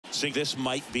think this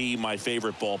might be my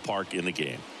favorite ballpark in the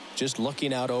game. Just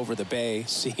looking out over the bay,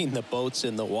 seeing the boats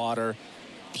in the water.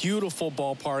 Beautiful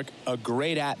ballpark, a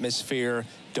great atmosphere.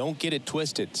 Don't get it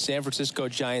twisted. San Francisco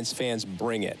Giants fans,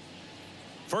 bring it.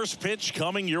 First pitch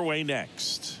coming your way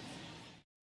next.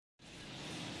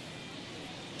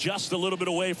 Just a little bit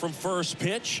away from first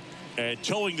pitch. And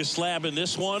towing the slab in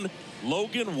this one,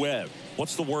 Logan Webb.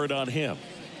 What's the word on him?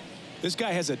 This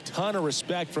guy has a ton of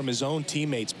respect from his own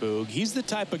teammates, Boog. He's the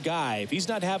type of guy, if he's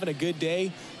not having a good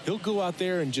day, he'll go out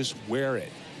there and just wear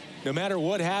it. No matter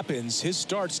what happens, his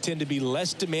starts tend to be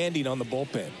less demanding on the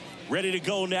bullpen. Ready to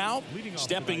go now.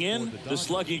 Stepping in, the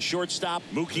slugging shortstop,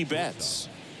 Mookie Betts.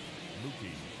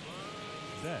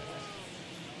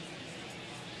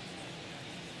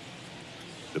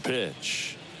 The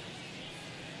pitch.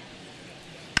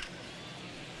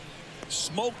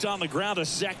 Smoked on the ground a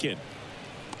second.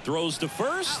 Throws to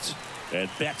first, and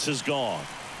Betts is gone.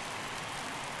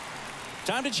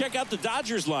 Time to check out the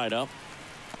Dodgers lineup.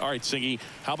 All right, Singy,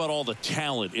 how about all the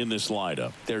talent in this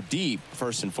lineup? They're deep,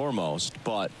 first and foremost,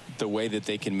 but the way that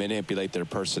they can manipulate their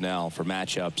personnel for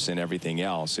matchups and everything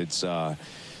else, it's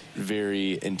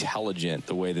very intelligent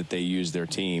the way that they use their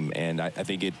team. And I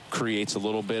think it creates a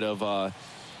little bit of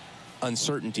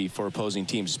uncertainty for opposing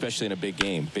teams, especially in a big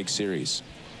game, big series.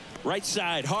 Right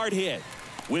side, hard hit.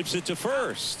 Whips it to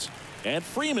first. And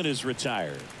Freeman is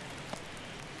retired.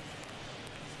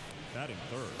 Batting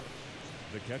third,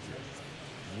 the catcher,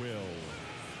 Will.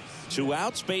 2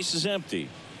 outs, base is empty.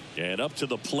 And up to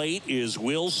the plate is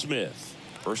Will Smith.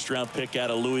 First round pick out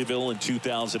of Louisville in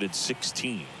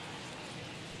 2016.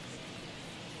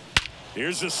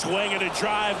 Here's a swing and a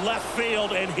drive left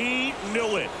field, and he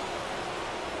knew it.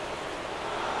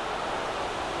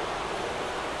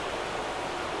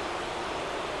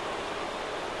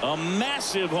 A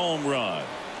massive home run,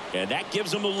 and that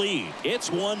gives him a lead. It's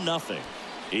 1-0.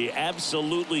 He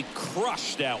absolutely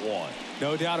crushed that one.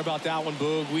 No doubt about that one,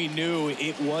 Boog. We knew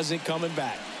it wasn't coming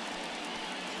back.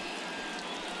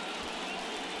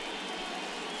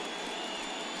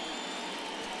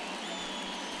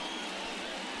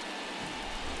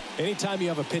 Anytime you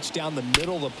have a pitch down the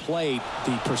middle of the plate,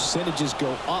 the percentages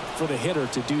go up for the hitter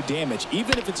to do damage,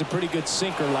 even if it's a pretty good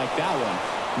sinker like that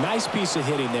one. Nice piece of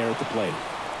hitting there at the plate.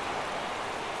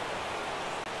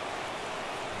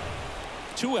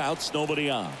 2 outs, nobody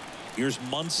on. Here's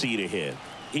Muncy to hit.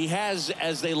 He has,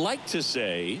 as they like to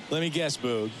say, let me guess,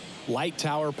 Boog, light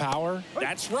tower power.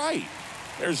 That's right.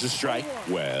 There's a strike.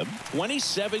 Webb,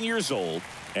 27 years old,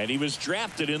 and he was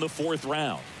drafted in the 4th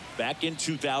round back in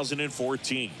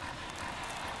 2014.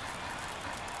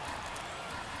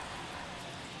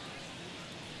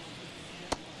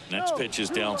 Next pitch is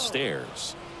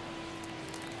downstairs.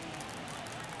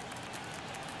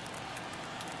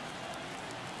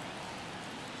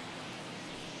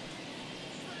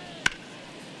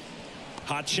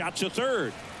 Hot shot to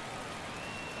third.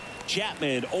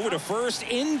 Chapman over to first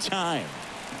in time.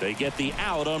 They get the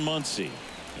out on Muncy.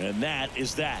 And that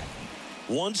is that.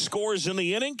 1 scores in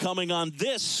the inning coming on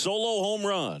this solo home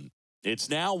run. It's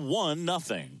now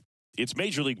 1-0. It's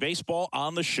Major League Baseball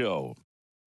on the show.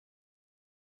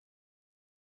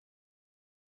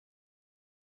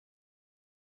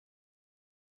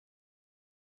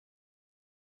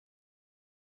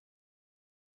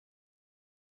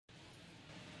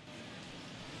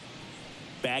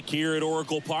 Back here at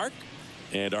Oracle Park,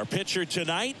 and our pitcher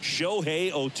tonight,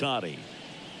 Shohei Ohtani.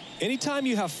 Anytime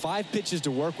you have 5 pitches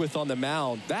to work with on the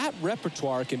mound, that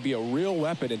repertoire can be a real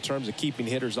weapon in terms of keeping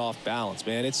hitters off balance,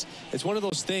 man. It's one of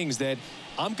those things that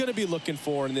I'm going to be looking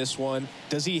for in this one.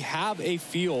 Does he have a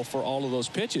feel for all of those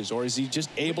pitches, or is he just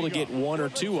able to get 1 or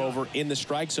 2 over in the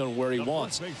strike zone where he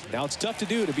wants? Now, it's tough to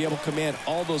do to be able to command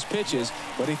all those pitches,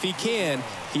 but if he can,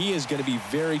 he is going to be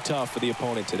very tough for the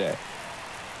opponent today.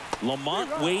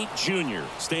 Lamont Wade Jr.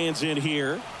 stands in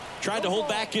here. Tried to hold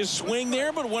back his swing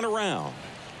there, but went around.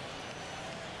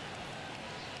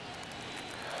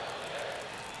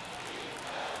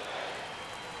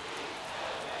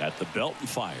 At the belt and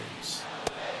fires.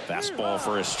 Fastball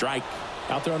for a strike.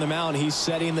 Out there on the mound, he's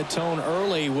setting the tone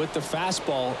early with the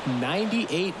fastball.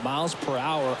 98 miles per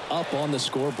hour up on the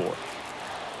scoreboard.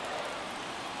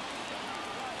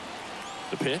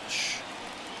 The pitch.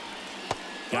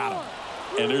 Got him.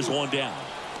 And there's one down.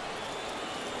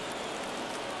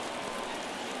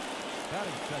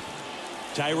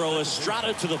 Thairo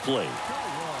Estrada to the plate.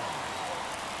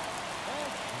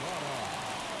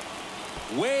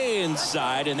 Way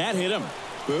inside, and that hit him.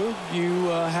 Boog, you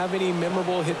have any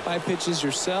memorable hit by pitches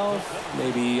yourself?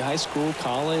 Maybe high school,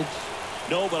 college?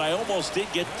 No, but I almost did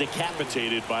get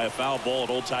decapitated by a foul ball at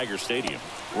Old Tiger Stadium.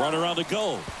 Runner on the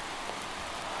go.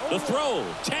 The throw,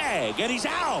 tag, and he's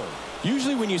out.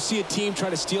 Usually when you see a team try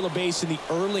to steal a base in the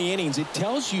early innings, it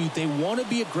tells you they want to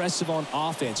be aggressive on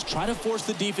offense. Try to force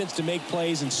the defense to make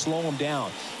plays and slow them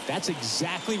down. That's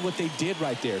exactly what they did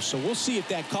right there. So we'll see if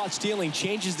that caught stealing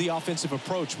changes the offensive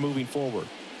approach moving forward.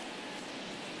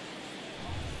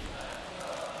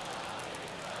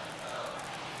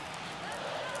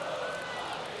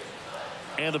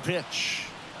 And the pitch.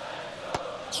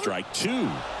 Strike two.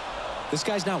 This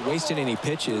guy's not wasting any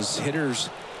pitches.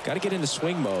 Hitters got to get into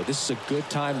swing mode. This is a good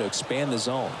time to expand the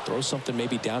zone. Throw something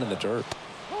maybe down in the dirt.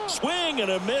 Swing and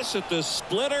a miss at the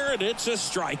splitter, and it's a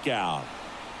strikeout.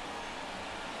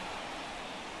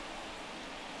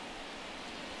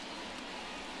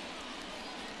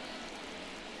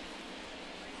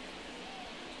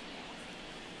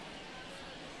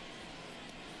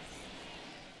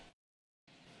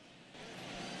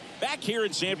 Back here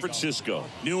in San Francisco,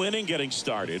 new inning getting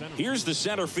started. Here's the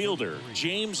center fielder,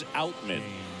 James Outman.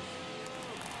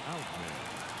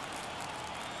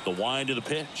 The wind of the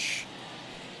pitch.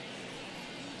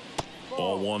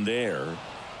 Ball one there.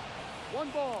 1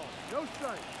 ball, no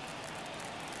strike.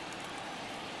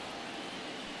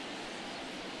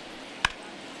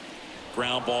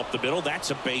 Ground ball up the middle. That's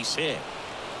a base hit.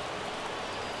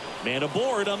 Man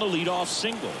aboard on the leadoff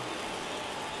single.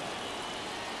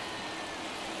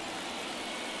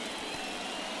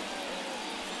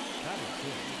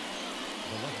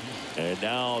 And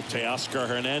now Teoscar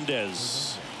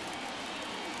Hernandez.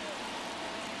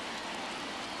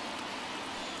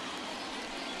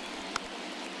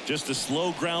 Just a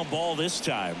slow ground ball this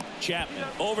time. Chapman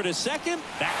over to second,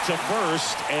 back to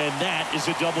first, and that is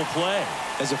a double play.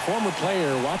 As a former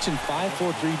player, watching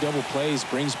 5-4-3 double plays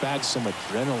brings back some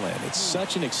adrenaline. It's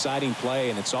such an exciting play,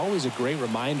 and it's always a great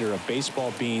reminder of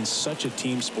baseball being such a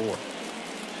team sport.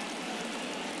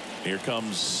 Here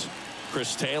comes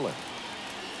Chris Taylor.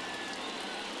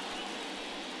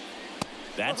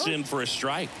 That's in for a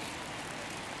strike.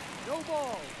 No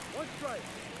ball, 1 strike.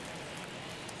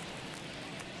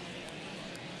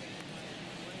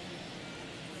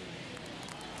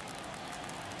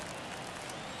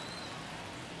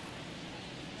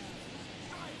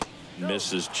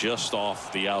 Misses just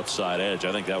off the outside edge.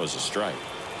 I think that was a strike.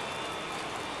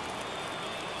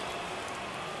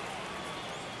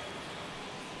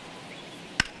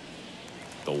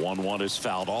 The 1-1 is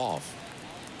fouled off.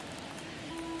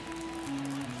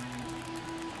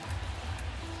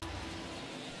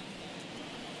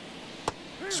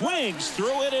 Swings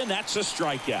through it, and that's a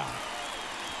strikeout.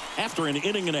 After an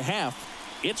inning and a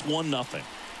half, it's 1-0.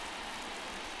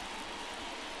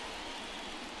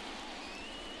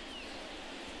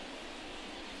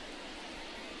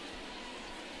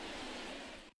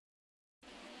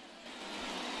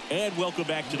 And welcome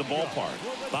back to the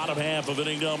ballpark. Bottom half of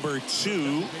inning number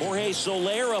 2. Jorge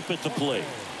Soler up at the plate.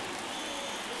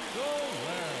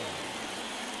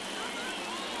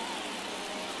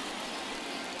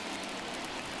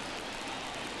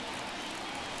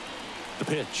 The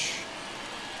pitch.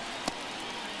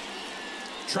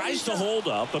 Tries to hold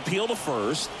up, appeal to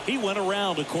first. He went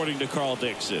around, according to Carl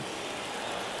Dixon.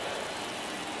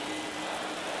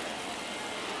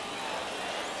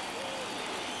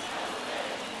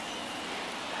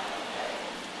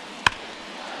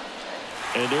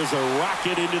 And there's a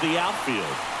rocket into the outfield.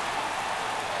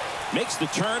 Makes the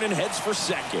turn and heads for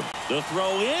second. The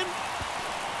throw in.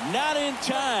 Not in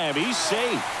time. He's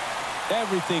safe.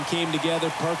 Everything came together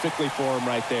perfectly for him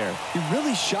right there. He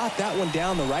really shot that one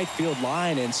down the right field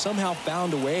line and somehow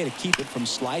found a way to keep it from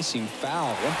slicing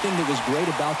foul. One thing that was great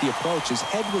about the approach, his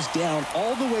head was down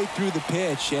all the way through the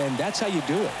pitch, and that's how you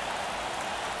do it.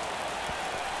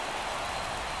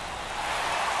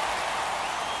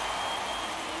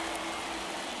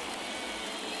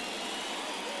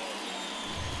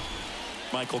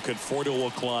 Michael Conforto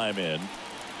will climb in.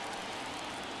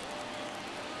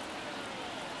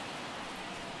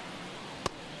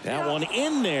 That one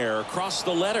in there across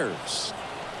the letters.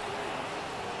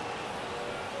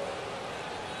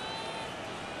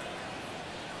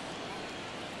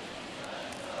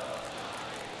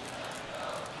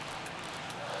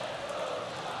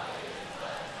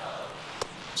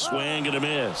 Swing and a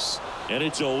miss. And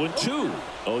it's 0-2.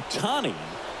 Ohtani,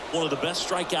 one of the best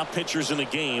strikeout pitchers in the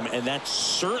game, and that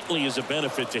certainly is a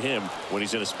benefit to him when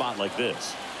he's in a spot like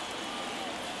this.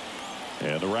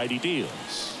 And the righty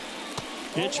deals.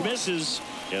 Pitch misses,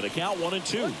 and the count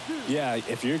 1-2. Yeah,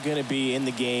 if you're going to be in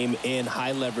the game in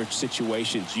high leverage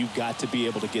situations, you've got to be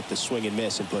able to get the swing and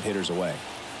miss and put hitters away.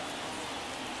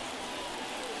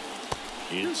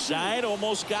 Inside,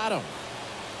 almost got him.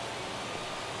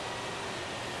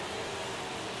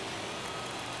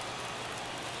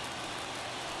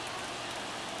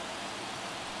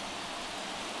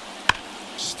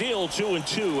 Still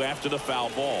 2-2 after the foul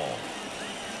ball.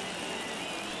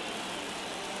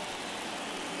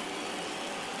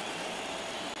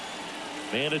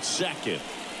 Man at second.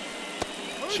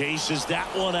 Chases that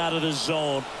one out of the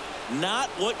zone. Not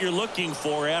what you're looking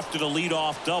for after the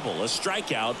leadoff double. A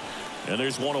strikeout, and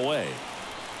there's one away.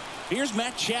 Here's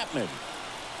Matt Chapman.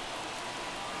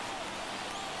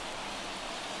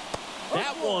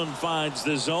 That one finds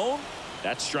the zone.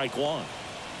 That's strike one.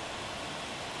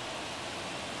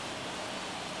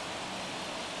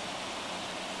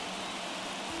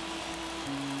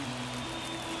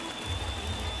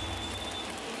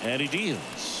 And he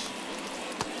deals.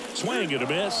 Swing and a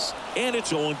miss, and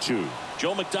it's 0-2.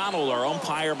 Joe McDonald, our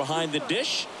umpire behind the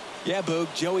dish. Yeah,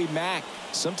 Boog, Joey Mack.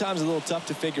 Sometimes a little tough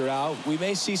to figure out. We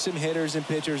may see some hitters and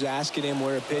pitchers asking him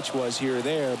where a pitch was here or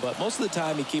there, but most of the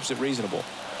time he keeps it reasonable.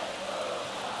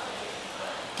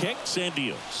 Kicks and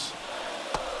deals.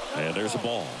 And there's a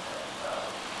ball.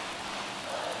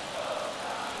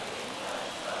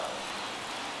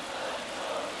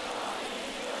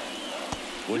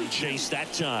 Wouldn't chase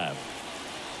that time.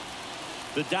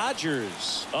 The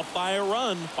Dodgers up by a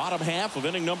run, bottom half of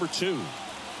inning number 2.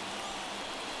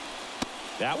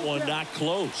 That one not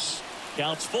close.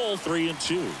 Counts full,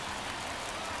 3-2.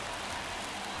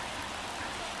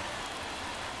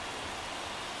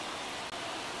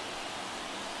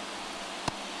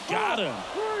 Got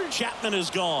him. Chapman is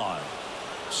gone.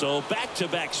 So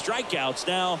back-to-back strikeouts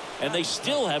now, and they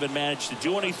still haven't managed to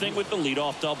do anything with the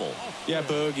leadoff double. Yeah,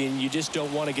 Boog, and you just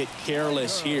don't want to get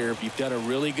careless here. You've done a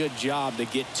really good job to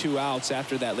get 2 outs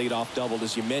after that leadoff double,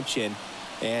 as you mentioned,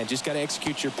 and just got to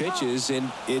execute your pitches,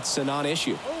 and it's a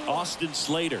non-issue. Austin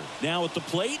Slater now at the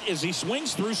plate as he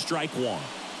swings through strike one.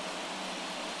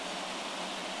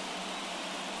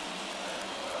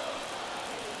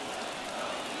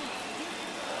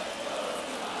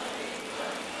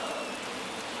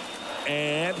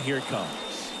 And here it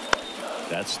comes.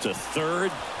 That's to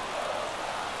third.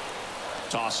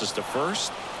 Tosses to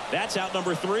first. That's out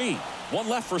number 3. One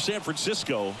left for San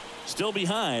Francisco. Still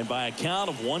behind by a count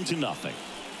of 1-0.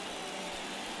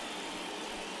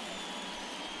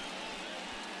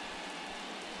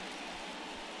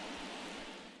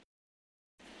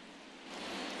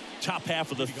 Top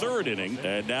half of the third inning.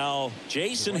 And now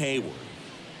Jason Hayward.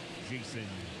 Jason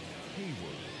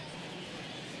Hayward.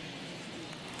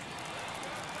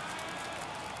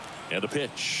 And a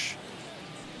pitch.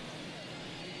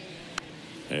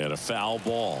 And a foul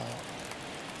ball.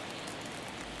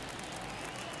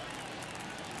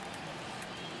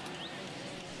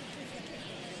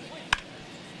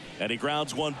 And he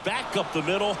grounds one back up the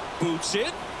middle. Boots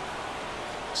it.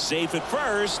 Safe at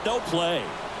first. No play.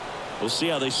 We'll see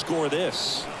how they score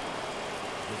this.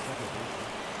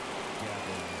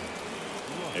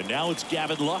 And now it's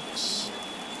Gavin Lux.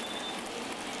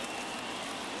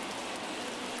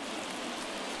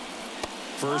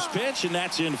 First pitch, and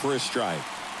that's in for a strike.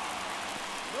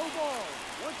 No ball,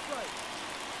 1 strike.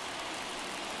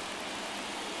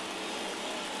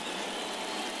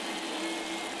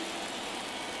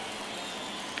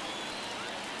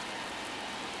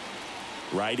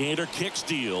 Right-hander kicks,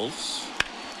 deals.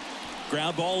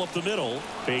 Ground ball up the middle.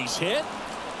 Base hit.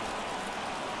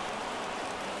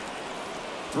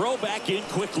 Throw back in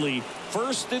quickly.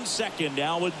 First and second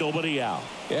now with nobody out.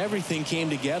 Everything came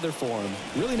together for him.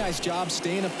 Really nice job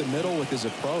staying up the middle with his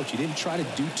approach. He didn't try to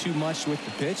do too much with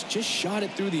the pitch. Just shot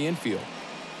it through the infield.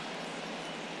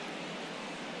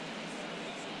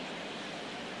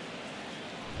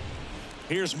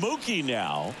 Here's Mookie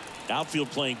now.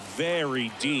 Outfield playing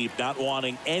very deep, not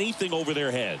wanting anything over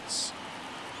their heads.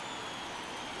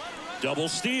 Double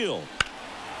steal.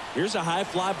 Here's a high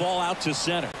fly ball out to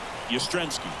center.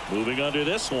 Yastrzemski moving under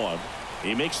this one.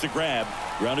 He makes the grab.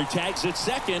 Runner tags at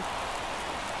second.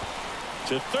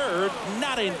 To third,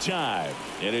 not in time.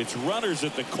 And it's runners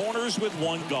at the corners with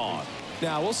one gone.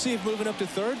 Now we'll see if moving up to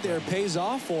third there pays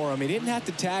off for him. He didn't have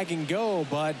to tag and go,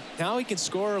 but now he can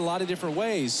score a lot of different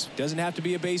ways. Doesn't have to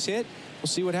be a base hit. We'll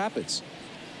see what happens.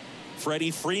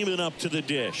 Freddie Freeman up to the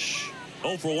dish.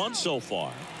 0 for 1 so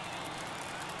far.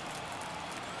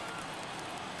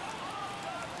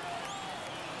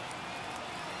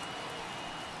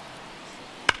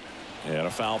 And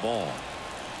a foul ball.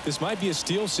 This might be a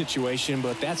steal situation,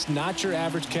 but that's not your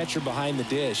average catcher behind the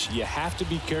dish. You have to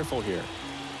be careful here.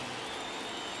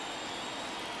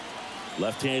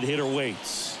 Left-hand hitter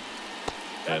waits.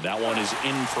 And that one is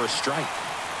in for a strike.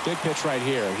 Big pitch right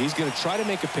here. He's going to try to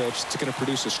make a pitch that's going to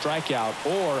produce a strikeout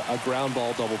or a ground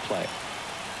ball double play.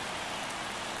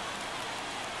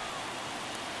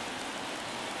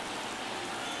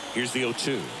 Here's the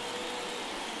 0-2.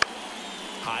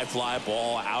 High fly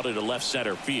ball out into left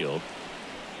center field.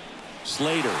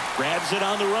 Slater grabs it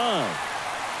on the run.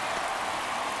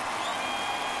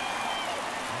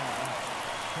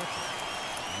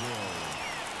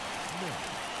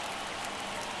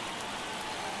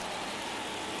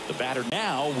 The batter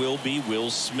now will be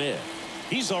Will Smith.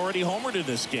 He's already homered in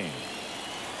this game.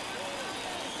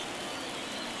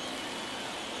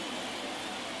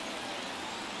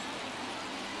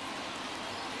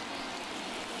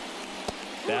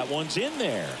 That one's in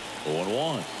there.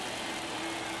 0-1.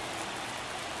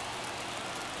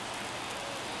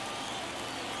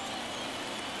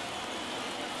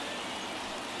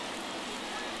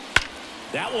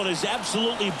 That one is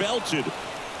absolutely belted.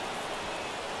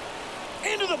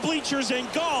 Into the bleachers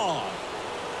and gone.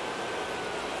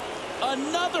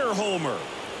 Another homer.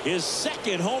 His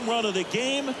second home run of the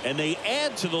game, and they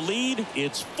add to the lead.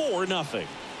 It's 4-0.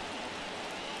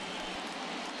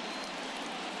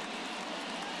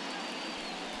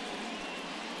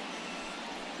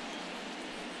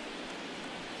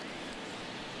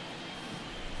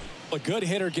 A good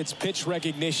hitter gets pitch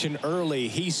recognition early.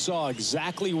 He saw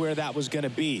exactly where that was going to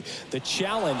be. The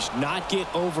challenge, not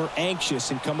get over anxious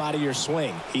and come out of your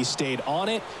swing. He stayed on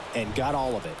it and got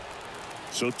all of it.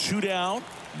 So 2 down.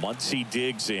 Muncy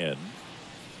digs in.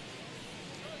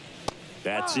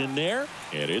 That's in there,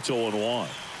 and it's 0-1.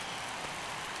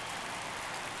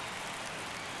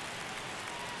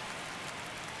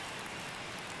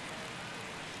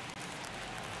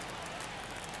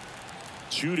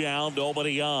 Two down,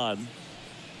 nobody on.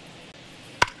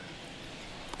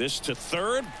 This to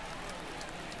third.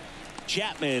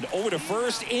 Chapman over to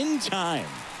first in time.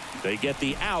 They get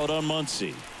the out on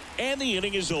Muncy. And the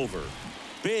inning is over.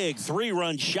 Big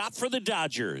 3-run shot for the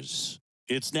Dodgers.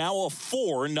 It's now a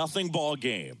 4-0 ball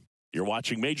game. You're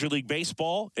watching Major League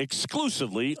Baseball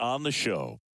exclusively on the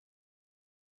show.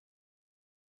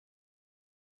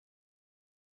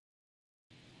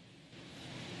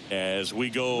 As we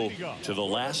go to the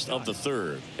last of the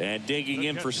third, and digging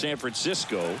in for San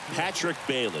Francisco, Patrick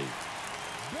Bailey.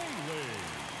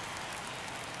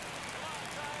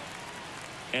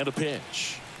 And a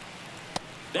pitch.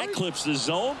 That clips the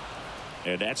zone,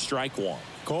 and that's strike one.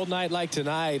 Cold night like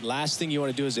tonight, last thing you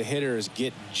want to do as a hitter is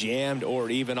get jammed or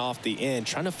even off the end.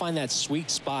 Trying to find that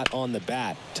sweet spot on the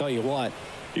bat. Tell you what,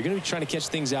 you're going to be trying to catch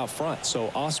things out front,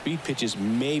 so off-speed pitches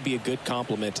may be a good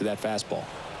complement to that fastball.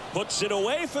 Puts it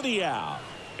away for the out.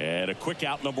 And a quick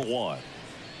out, number one.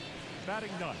 Batting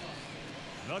ninth,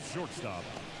 the shortstop.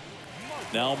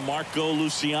 Now Marco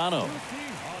Luciano.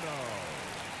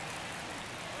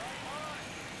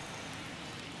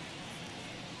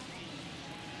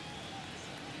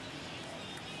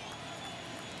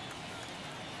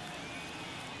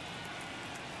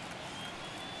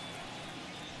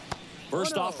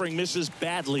 First offering misses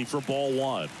badly for ball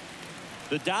one.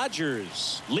 The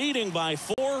Dodgers leading by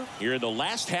 4 here in the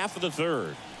last half of the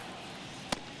third.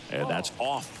 And that's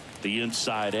off the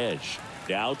inside edge.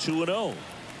 Now 2-0.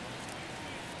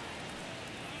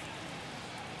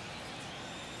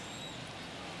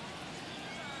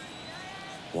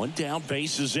 One down,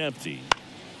 base is empty.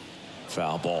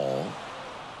 Foul ball.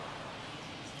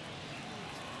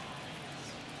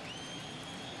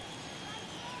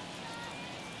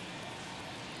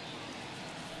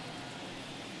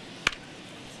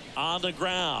 On the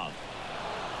ground.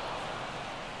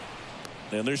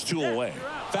 And there's 2 away.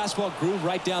 Fastball groove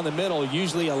right down the middle.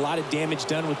 Usually a lot of damage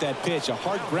done with that pitch. A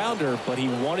hard grounder, but he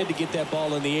wanted to get that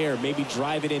ball in the air, maybe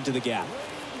drive it into the gap.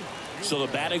 So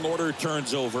the batting order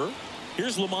turns over.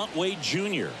 Here's Lamont Wade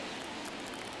Jr.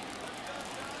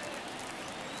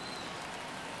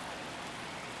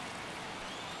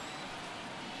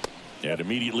 And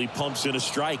immediately pumps in a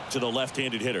strike to the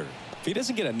left-handed hitter. If he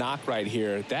doesn't get a knock right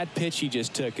here, that pitch he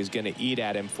just took is going to eat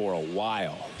at him for a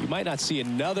while. You might not see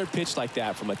another pitch like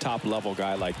that from a top-level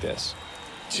guy like this.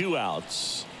 2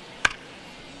 outs.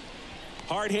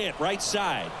 Hard hit, right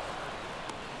side.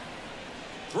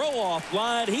 Throw off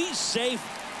line. He's safe.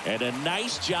 And a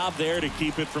nice job there to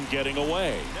keep it from getting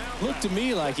away. Looked to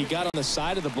me like he got on the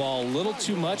side of the ball a little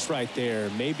too much right there.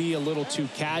 Maybe a little too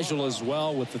casual as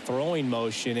well with the throwing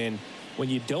motion. And when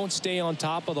you don't stay on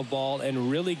top of the ball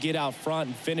and really get out front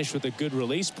and finish with a good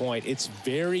release point, it's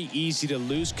very easy to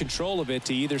lose control of it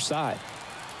to either side.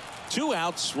 2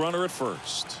 outs, runner at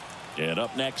first. And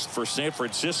up next for San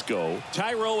Francisco,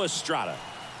 Thairo Estrada.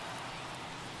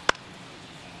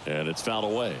 And it's fouled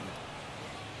away.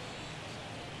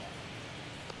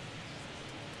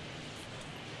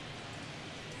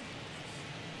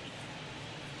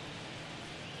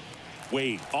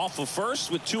 Wade off of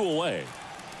first with 2 away.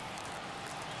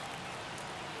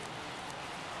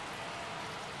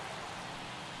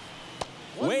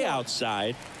 way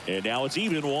outside, and now it's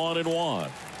even 1-1.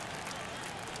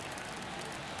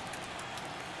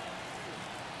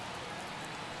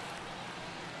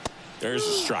 There's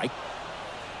a strike.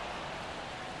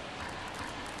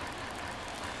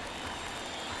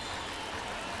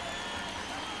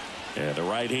 And the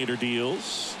right-hander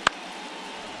deals.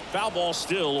 Foul ball,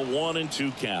 still a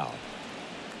 1-2 count.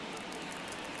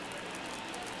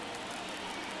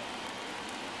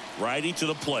 Righty to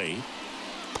the plate.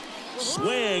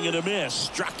 Swing and a miss.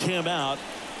 Struck him out.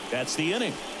 That's the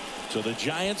inning. So the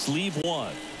Giants leave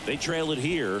one. They trail it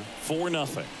here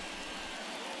 4-0.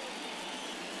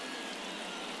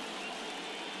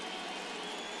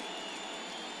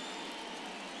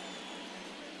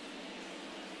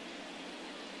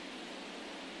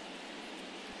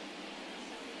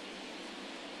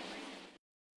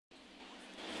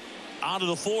 On to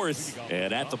the fourth,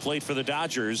 and at the plate for the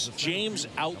Dodgers, James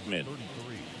Outman.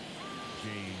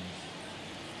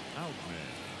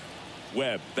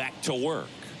 Webb back to work.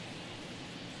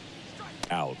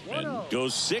 Outman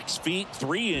goes 6 feet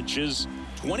 3 inches,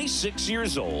 26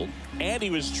 years old, and he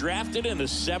was drafted in the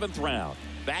 7th round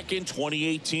back in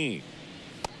 2018.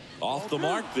 Off the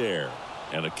mark there,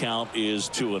 and the count is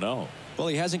 2-0. Well,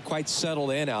 he hasn't quite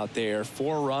settled in out there.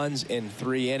 4 runs in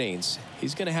 3 innings.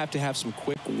 He's going to have some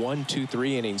quick 1, 2,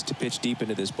 3 innings to pitch deep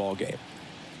into this ball game.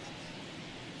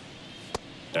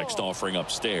 Next offering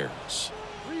upstairs.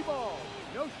 3 balls,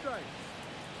 no strike.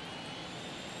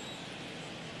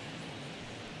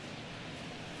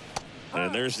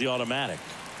 And there's the automatic.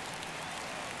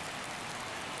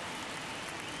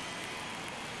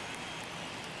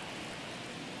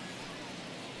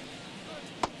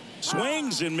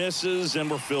 Swings and misses, and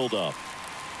we're filled up.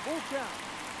 Full count.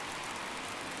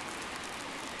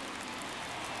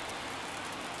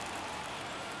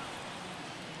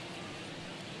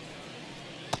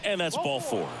 And that's ball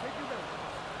 4.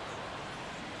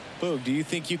 Boog, do you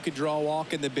think you could draw a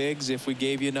walk in the bigs if we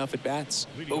gave you enough at bats?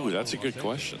 Oh, that's a good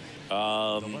question.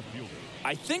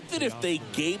 I think that if they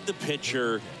gave the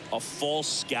pitcher a false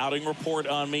scouting report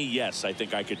on me, yes, I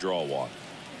think I could draw a walk.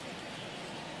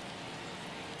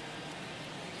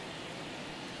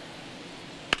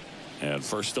 And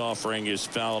first offering is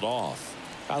fouled off.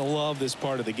 I love this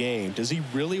part of the game. Does he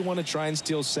really want to try and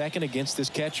steal second against this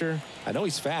catcher? I know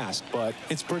he's fast, but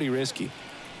it's pretty risky.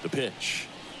 The pitch.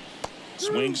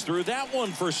 Swings through that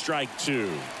one for strike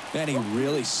 2. Man, he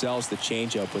really sells the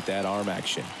changeup with that arm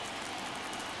action.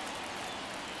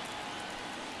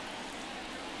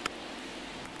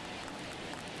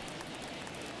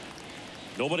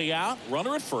 Nobody out.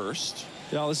 Runner at first.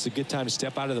 You know, this is a good time to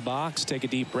step out of the box, take a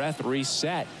deep breath,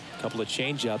 reset. A couple of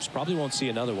changeups. Probably won't see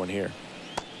another one here.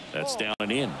 That's down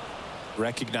and in.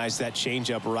 Recognize that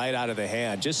changeup right out of the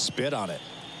hand. Just spit on it.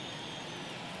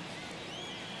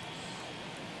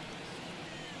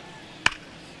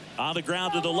 On the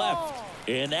ground to the left,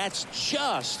 and that's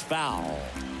just foul.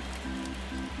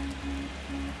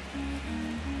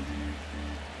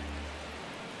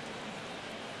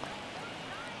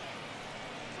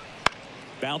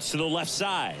 Bounce to the left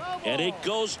side, and it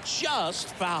goes just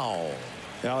foul.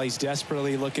 Well, he's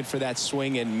desperately looking for that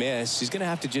swing and miss. He's going to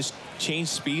have to just change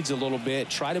speeds a little bit,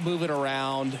 try to move it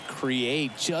around,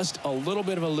 create just a little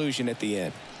bit of illusion at the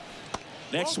end.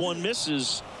 Next one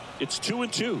misses. It's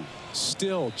 2-2.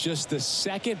 Still just the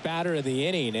second batter of the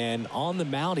inning, and on the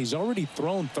mound, he's already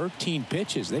thrown 13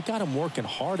 pitches. They've got him working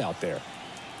hard out there.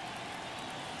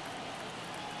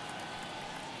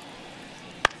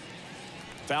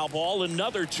 Foul ball,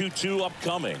 another 2-2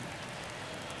 upcoming.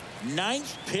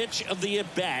 9th pitch of the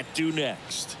at-bat due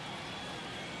next.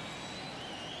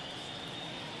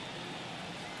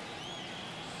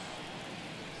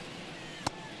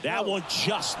 That one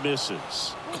just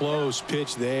misses. Close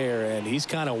pitch there, and he's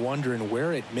kind of wondering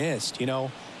where it missed. You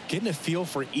know, getting a feel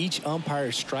for each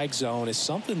umpire's strike zone is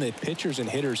something that pitchers and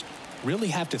hitters really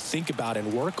have to think about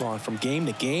and work on from game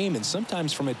to game, and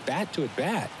sometimes from at bat to at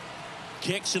bat.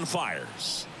 Kicks and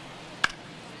fires.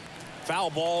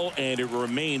 Foul ball, and it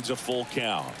remains a full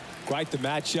count. Quite the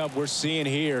matchup we're seeing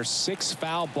here. 6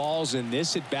 foul balls in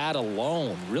this at bat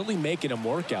alone, really making him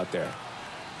work out there.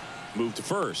 Move to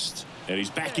first, and he's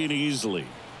back in easily.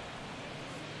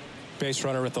 Base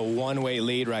runner with a one-way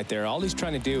lead right there. All he's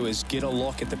trying to do is get a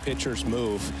look at the pitcher's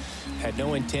move. Had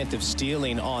no intent of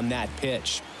stealing on that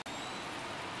pitch.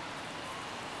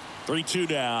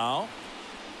 3-2 now.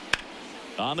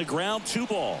 On the ground, 2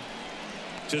 ball.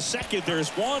 To second, there's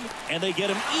one, and they get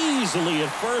him easily at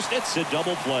first. It's a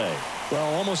double play.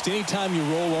 Well, almost any time you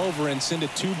roll over and send a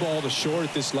 2-ball to short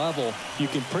at this level, you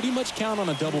can pretty much count on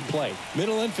a double play.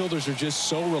 Middle infielders are just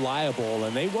so reliable,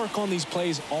 and they work on these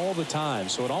plays all the time,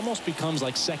 so it almost becomes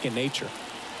like second nature.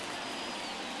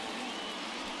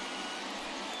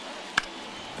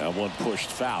 That one pushed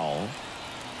foul.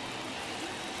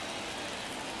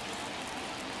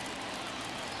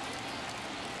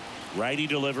 Righty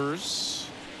delivers.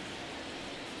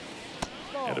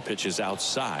 And the pitch is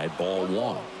outside. Ball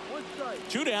 1.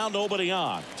 2 down, nobody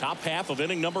on. Top half of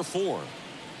inning number 4.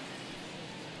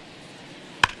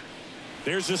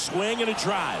 There's a swing and a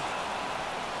drive.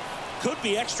 Could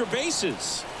be extra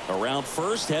bases. Around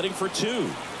first, heading for 2.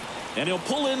 And he'll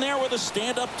pull in there with a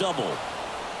stand-up double.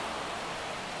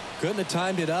 Couldn't have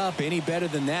timed it up any better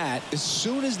than that. As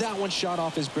soon as that one shot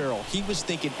off his barrel, he was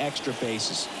thinking extra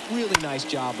bases. Really nice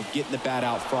job of getting the bat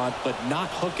out front, but not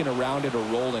hooking around it or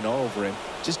rolling over it.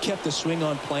 Just kept the swing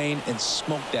on plane and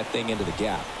smoked that thing into the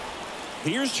gap.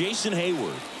 Here's Jason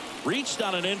Hayward. Reached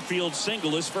on an infield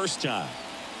single his first time.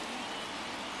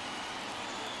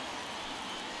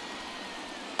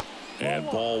 And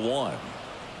ball 1.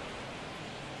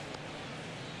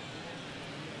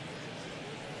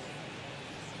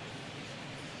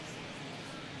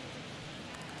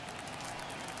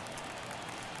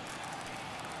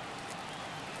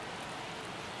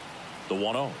 The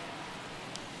 1-0.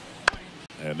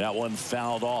 And that one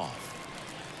fouled off.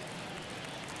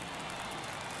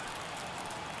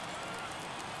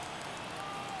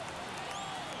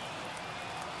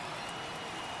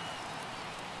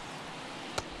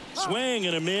 Swing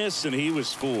and a miss, and he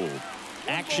was fooled.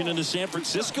 Action in the San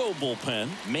Francisco bullpen.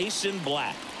 Mason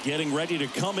Black getting ready to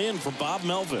come in for Bob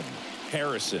Melvin.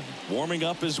 Harrison warming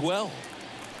up as well.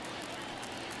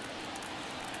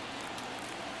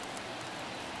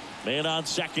 Man on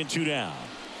second, 2 down.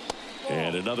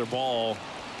 And another ball.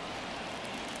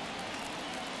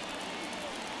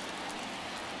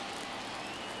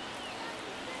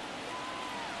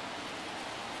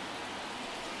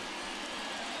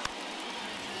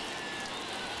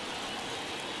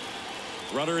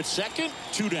 Runner at second,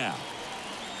 2 down.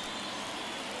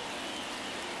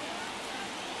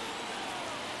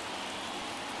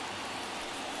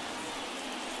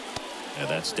 And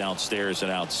that's downstairs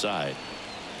and outside.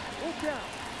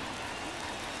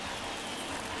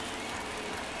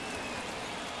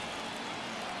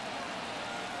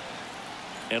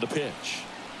 And a pitch.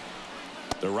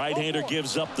 The right-hander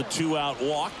gives up the 2-out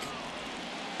walk.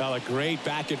 Well, a great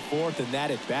back and forth in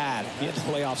that at bat. He had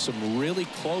to lay off some really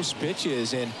close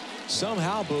pitches, and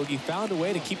somehow Boogie found a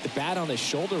way to keep the bat on his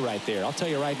shoulder right there. I'll tell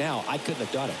you right now, I couldn't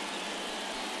have done it.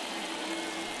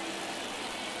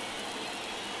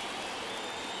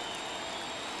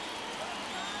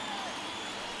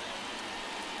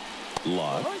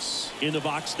 Lux in the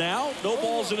box now. No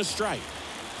balls and a strike.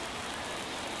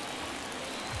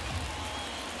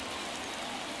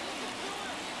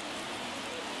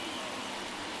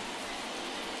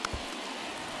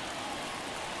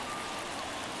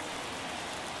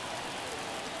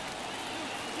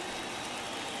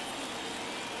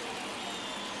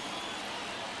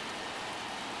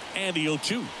 And the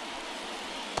 0-2.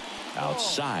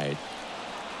 Outside.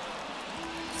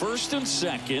 First and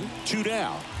second, 2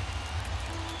 down.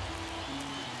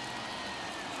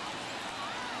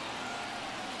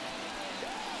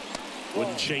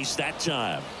 Wouldn't chase that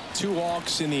time. 2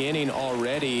 walks in the inning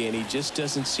already, and he just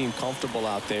doesn't seem comfortable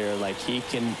out there. Like he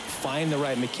can find the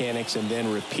right mechanics and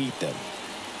then repeat them.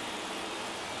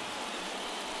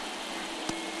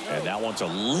 And that one's a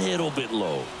little bit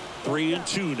low.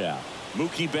 3-2 now.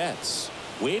 Mookie Betts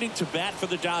waiting to bat for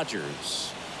the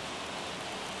Dodgers.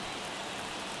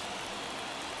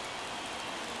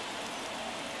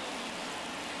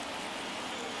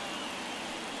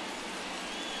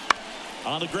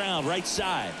 On the ground, right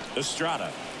side.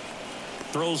 Estrada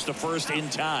throws to first in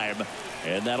time,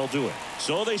 and that'll do it.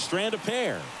 So they strand a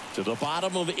pair to the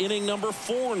bottom of inning number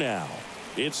 4 now.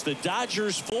 It's the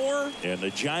Dodgers 4 and the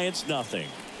Giants nothing.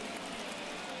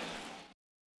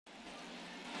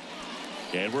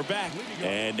 And we're back.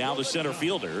 And now the center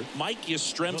fielder, Mike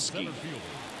Yastrzemski.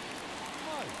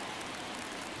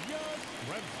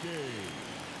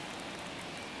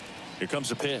 Here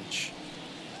comes a pitch.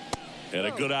 And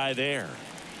a good eye there.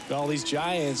 Well, these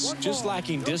Giants just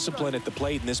lacking discipline at the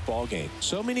plate in this ballgame.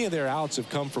 So many of their outs have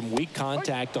come from weak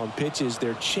contact on pitches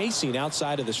they're chasing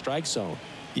outside of the strike zone.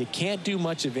 You can't do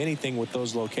much of anything with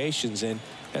those locations, and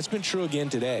that's been true again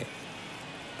today.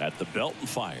 At the belt and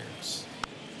fires.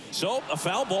 So a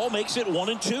foul ball makes it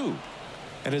 1-2.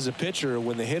 And as a pitcher,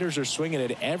 when the hitters are swinging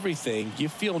at everything, you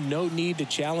feel no need to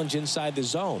challenge inside the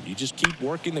zone. You just keep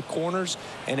working the corners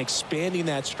and expanding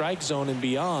that strike zone and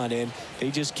beyond, and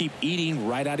they just keep eating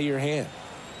right out of your hand.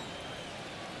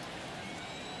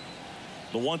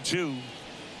 The 1-2.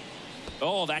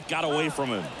 Oh, that got away from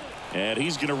him. And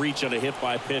he's going to reach on a hit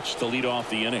by pitch to lead off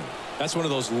the inning. That's one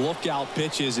of those lookout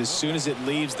pitches. As soon as it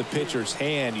leaves the pitcher's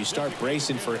hand, you start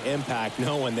bracing for impact,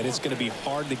 knowing that it's going to be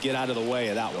hard to get out of the way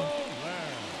of that one.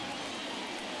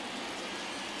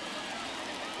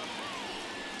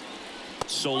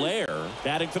 Soler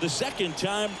batting for the second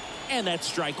time, and that's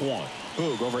strike one.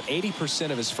 Boog, over 80%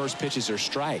 of his first pitches are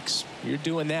strikes. You're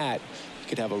doing that, you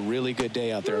could have a really good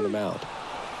day out there on the mound.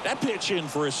 That pitch in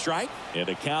for a strike, and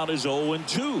the count is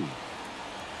 0-2.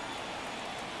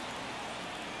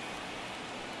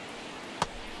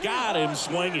 Got him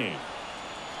swinging.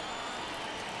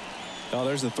 Oh,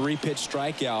 there's the 3-pitch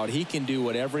strikeout. He can do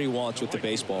whatever he wants with the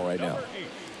baseball right now.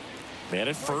 Man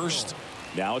at first.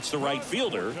 Now it's the right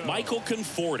fielder, Michael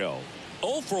Conforto.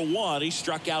 0 for 1. He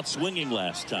struck out swinging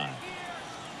last time.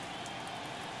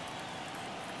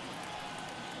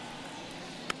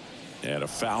 And a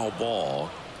foul ball.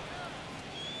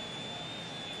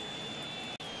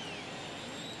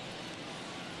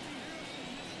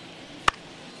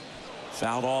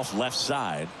 Fouled off left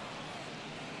side.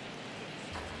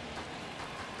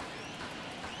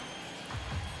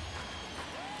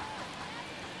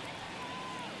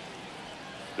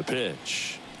 The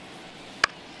pitch.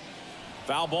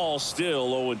 Foul ball, still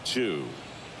 0-2.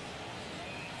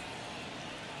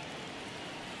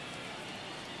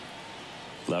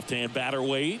 Left-hand batter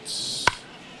waits.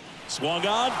 Swung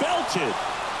on, belted.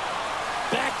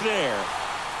 Back there.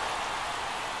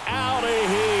 Out of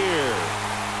here.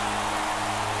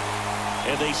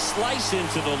 And they slice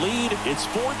into the lead. It's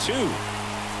 4-2.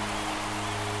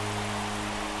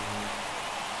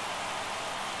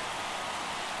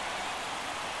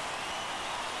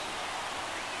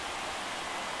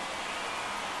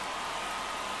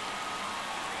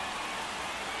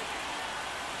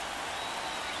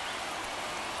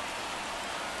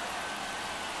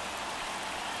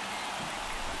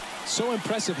 So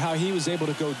impressive how he was able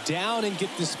to go down and get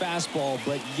this fastball,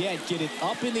 but yet get it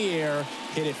up in the air,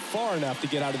 hit it far enough to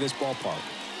get out of this ballpark.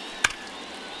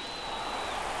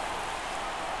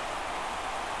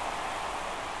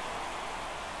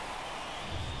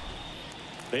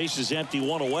 Base is empty,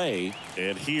 1 away.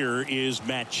 And here is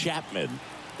Matt Chapman.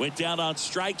 Went down on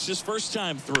strikes his first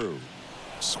time through.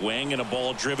 Swing and a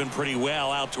ball driven pretty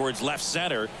well out towards left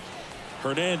center.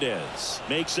 Hernandez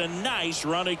makes a nice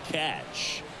running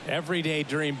catch. Every day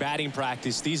during batting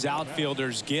practice, these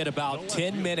outfielders get about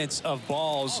 10 minutes of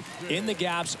balls in the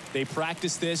gaps. They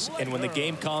practice this, and when the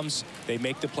game comes, they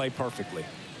make the play perfectly.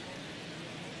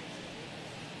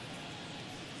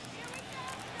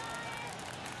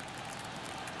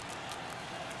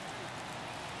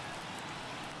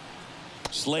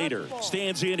 Slater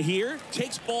stands in here,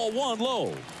 takes ball 1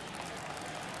 low.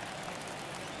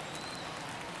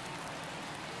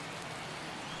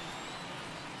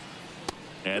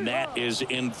 And that is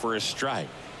in for a strike.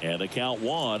 And the count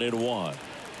 1-1.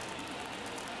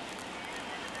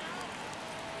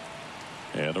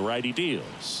 And the righty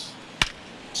deals.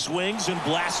 Swings and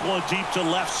blasts one deep to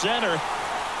left center.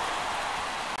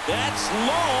 That's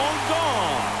long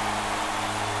gone.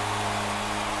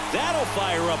 That'll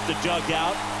fire up the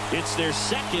dugout. It's their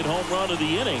second home run of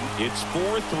the inning. It's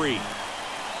 4-3.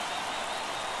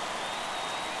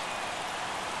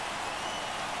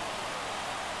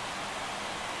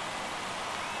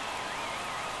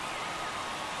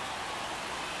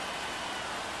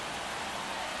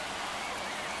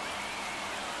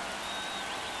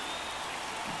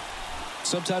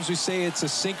 Sometimes we say it's a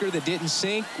sinker that didn't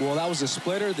sink. Well, that was a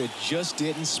splitter that just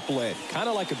didn't split. Kind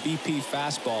of like a BP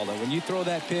fastball. And when you throw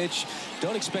that pitch,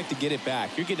 don't expect to get it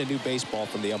back. You're getting a new baseball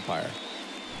from the umpire.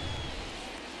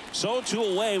 So 2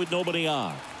 away with nobody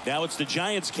on. Now it's the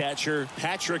Giants catcher,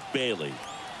 Patrick Bailey.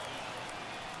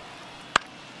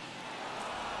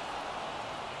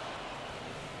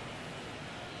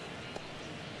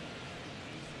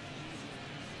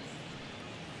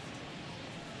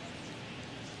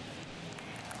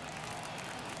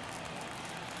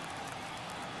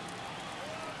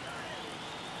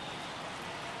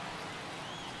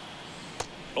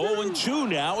 And 2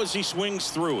 now as he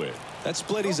swings through it. That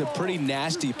split is a pretty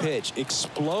nasty pitch.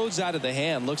 Explodes out of the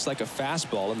hand, looks like a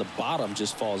fastball, and the bottom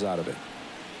just falls out of it.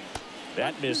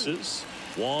 That misses.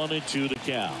 1-2 the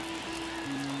count.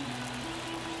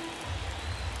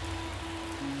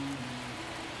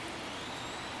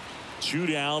 Two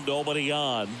down, nobody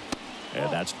on.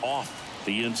 And that's off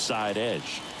the inside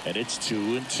edge. And it's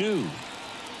 2-2.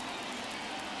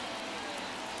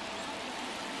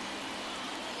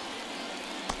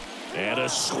 And a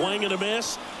swing and a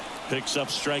miss. Picks up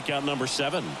strikeout number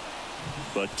 7.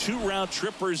 But 2 round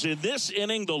trippers in this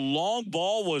inning. The long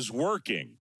ball was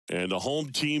working. And the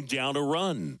home team down a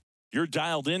run. You're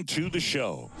dialed into the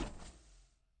show.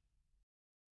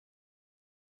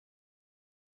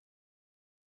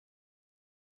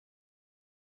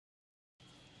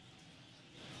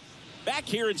 Back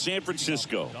here in San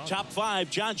Francisco, top 5,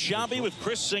 John Sciambi with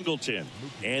Chris Singleton.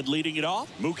 And leading it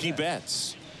off, Mookie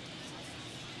Betts.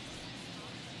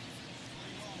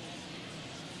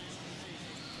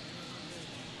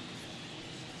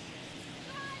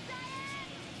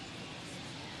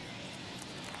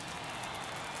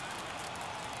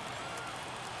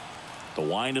 The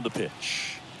wind of the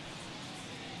pitch.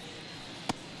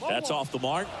 That's off the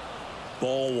mark.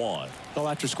 Ball 1. Well,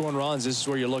 after scoring runs, this is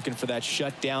where you're looking for that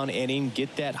shutdown inning.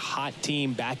 Get that hot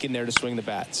team back in there to swing the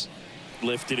bats.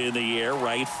 Lifted in the air,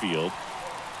 right field.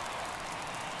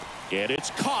 And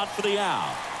it's caught for the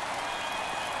out.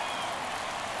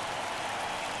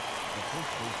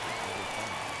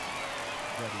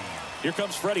 Here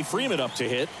comes Freddie Freeman up to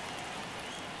hit.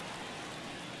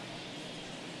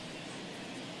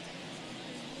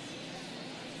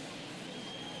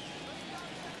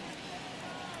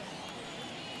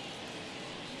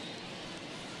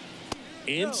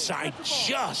 Inside,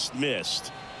 just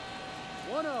missed.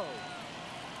 1-0.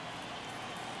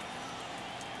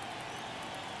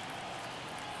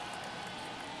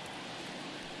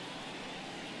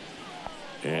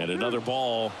 And another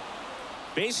ball.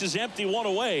 Base is empty, 1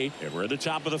 away, and we're at the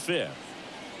top of the 5th.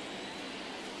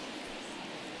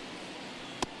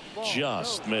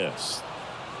 Just missed.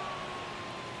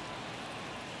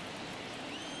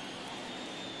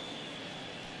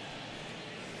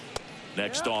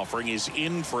 Next offering is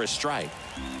in for a strike.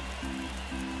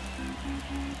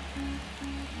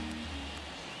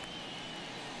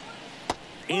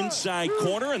 Inside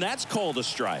corner, and that's called a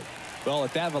strike. Well,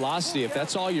 at that velocity, if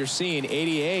that's all you're seeing,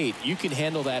 88, you can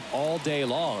handle that all day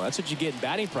long. That's what you get in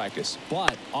batting practice.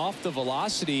 But off the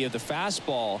velocity of the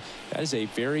fastball, that is a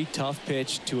very tough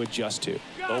pitch to adjust to.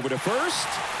 Over to first.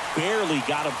 Barely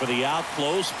got him for the out.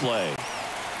 Close play.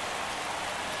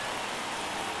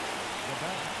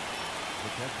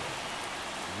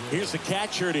 Here's the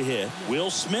catcher to hit, Will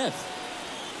Smith.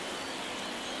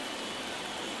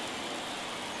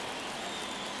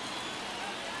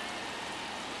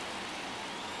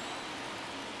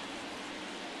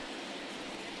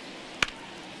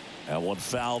 That one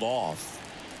fouled off.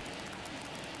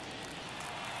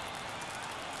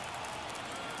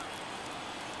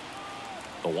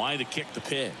 The wind to kick the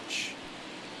pitch.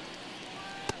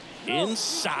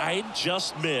 Inside,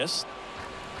 just missed.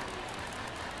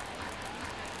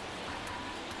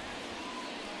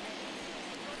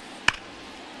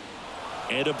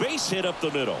 And a base hit up the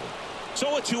middle.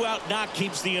 So a 2-out knock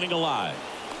keeps the inning alive.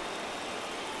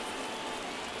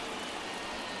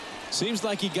 Seems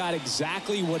like he got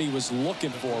exactly what he was looking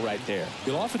for right there.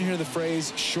 You'll often hear the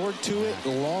phrase short to it,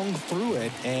 long through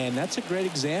it, and that's a great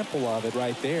example of it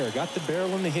right there. Got the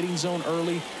barrel in the hitting zone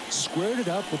early, squared it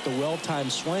up with the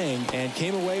well-timed swing, and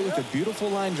came away with a beautiful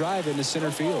line drive into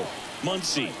center field.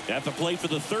 Muncy at the plate for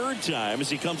the 3rd time as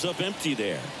he comes up empty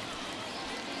there.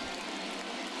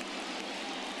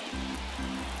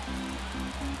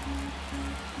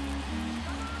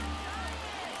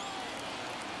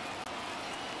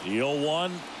 The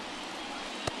 0-1,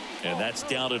 and that's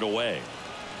down and away.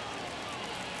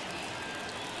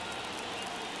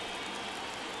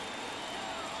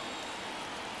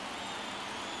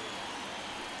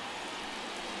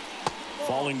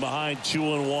 Falling behind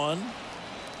 2-1.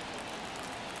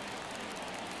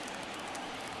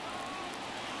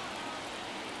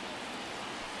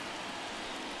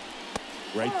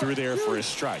 Right through there for a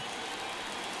strike.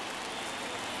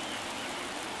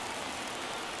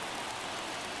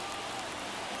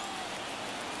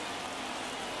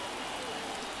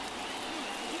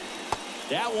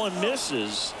 That one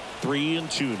misses.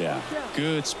 3-2 now.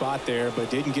 Good spot there, but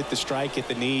didn't get the strike at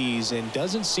the knees and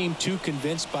doesn't seem too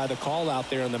convinced by the call out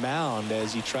there on the mound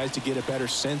as he tries to get a better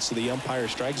sense of the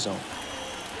umpire's strike zone.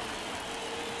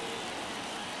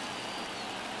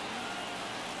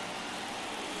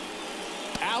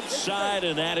 Outside,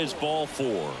 and that is ball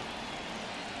 4.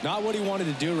 Not what he wanted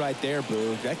to do right there,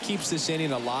 Boog. That keeps this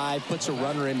inning alive, puts a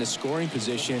runner in the scoring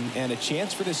position, and a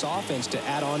chance for this offense to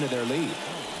add on to their lead.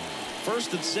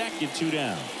 First and second, 2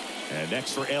 down. And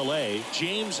next for L.A.,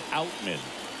 James Outman.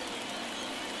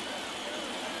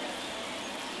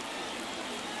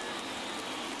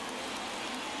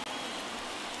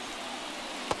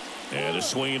 And a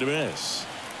swing and a miss.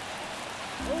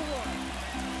 0-1.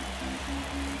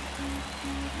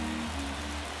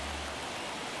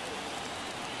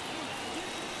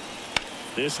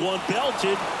 This one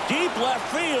belted deep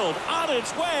left field, on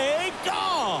its way,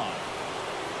 gone.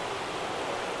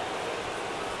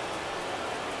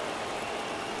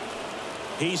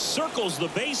 He circles the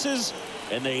bases,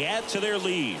 and they add to their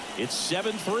lead. It's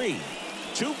 7-3.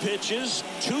 2 pitches,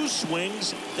 2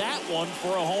 swings, that one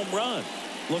for a home run.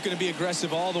 Looking to be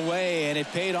aggressive all the way, and it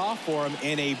paid off for him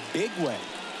in a big way.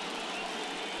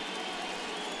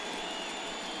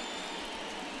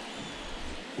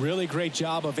 Really great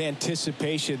job of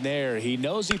anticipation there. He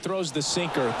knows he throws the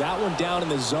sinker. That one down in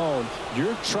the zone.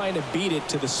 You're trying to beat it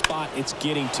to the spot it's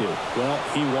getting to. Well,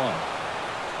 he won.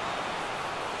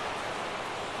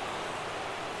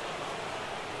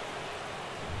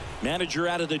 Manager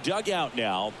out of the dugout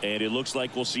now, and it looks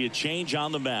like we'll see a change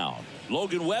on the mound.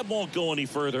 Logan Webb won't go any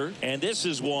further, and this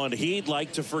is one he'd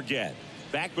like to forget.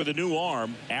 Back with a new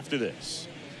arm after this.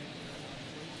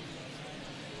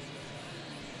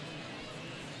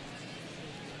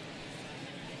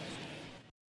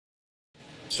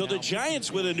 So the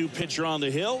Giants with a new pitcher on the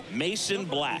hill, Mason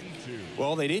Black.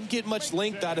 Well, they didn't get much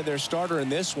length out of their starter in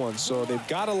this one, so they've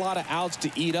got a lot of outs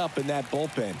to eat up in that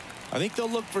bullpen. I think they'll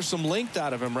look for some length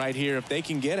out of him right here if they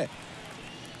can get it.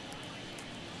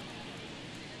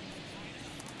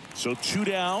 So 2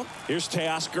 down. Here's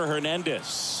Teoscar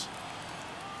Hernandez.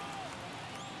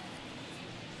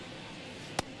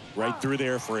 Right through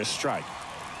there for a strike.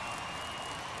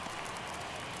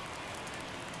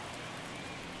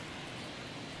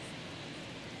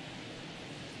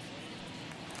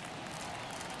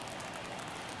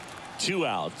 Two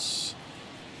outs.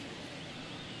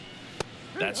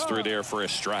 That's through there for a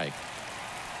strike.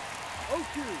 0-2.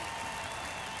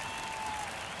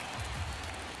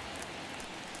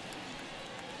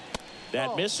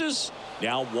 That misses.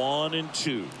 Now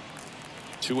 1-2.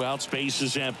 2 outs, base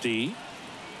is empty.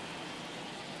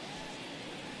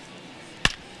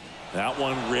 That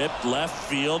one ripped left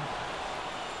field.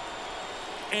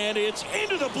 And it's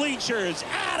into the bleachers.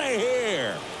 Out of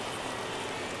here.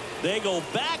 They go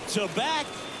back to back,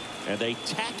 and they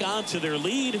tack on to their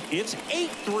lead. It's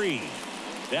 8-3.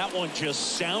 That one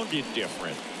just sounded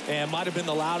different. And might have been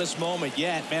the loudest moment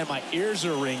yet. Man, my ears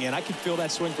are ringing. I can feel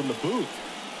that swing from the booth.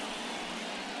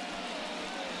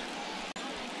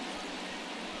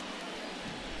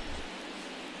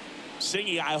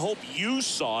 Singy, I hope you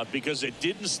saw it because it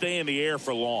didn't stay in the air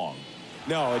for long.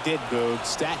 No, it didn't, Boog.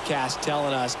 StatCast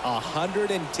telling us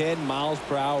 110 miles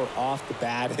per hour off the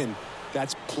bat, and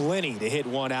that's plenty to hit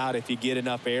one out if you get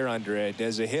enough air under it.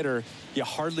 As a hitter, you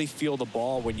hardly feel the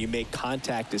ball when you make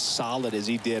contact as solid as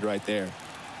he did right there.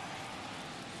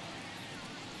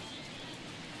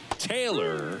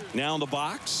 Taylor now in the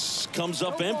box, comes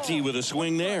up empty with a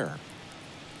swing there.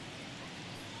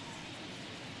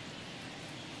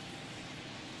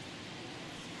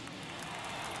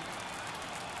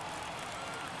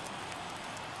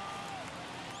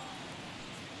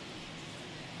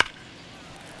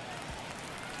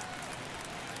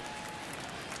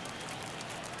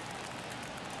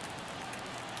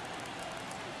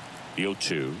 The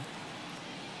 0-2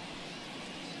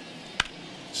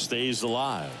 stays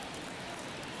alive.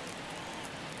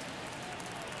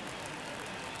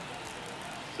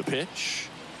 The pitch.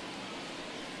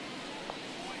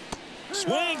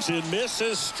 Swings and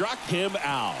misses, struck him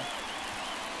out.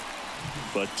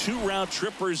 But 2 round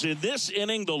trippers in this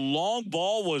inning. The long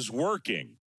ball was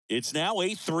working. It's now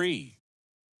 8-3.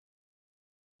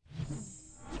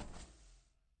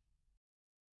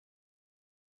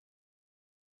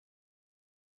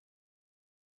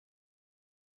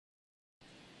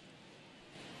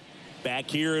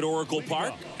 Back here at Oracle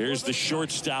Park, here's the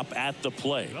shortstop at the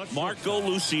plate, Marco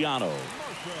Luciano.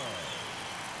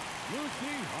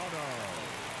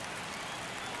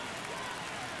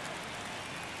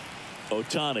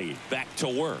 Ohtani back to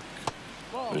work.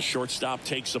 The shortstop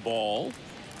takes the ball.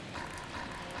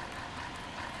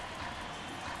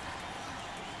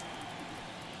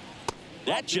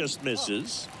 That just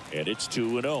misses, and it's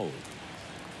 2-0.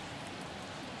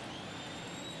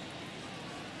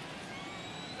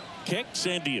 Kicks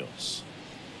and deals.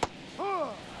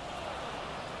 A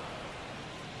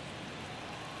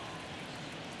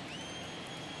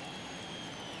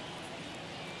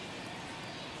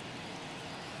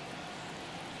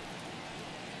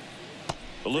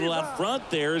little out front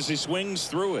there as he swings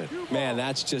through it. Man,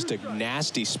 that's just a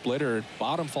nasty splitter.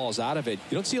 Bottom falls out of it.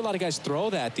 You don't see a lot of guys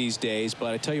throw that these days,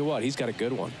 but I tell you what, he's got a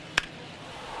good one.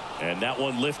 And that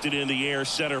one lifted in the air,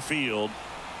 center field.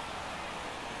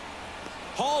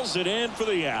 Hauls it in for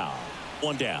the out.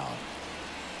 1 down.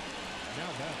 Now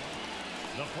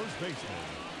batting, the first baseman,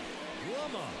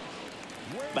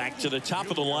 Lamont. Back to the top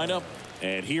of the lineup,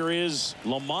 and here is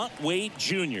Lamont Wade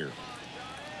Jr.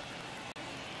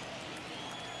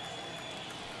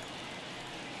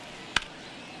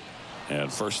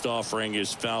 And first offering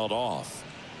is fouled off.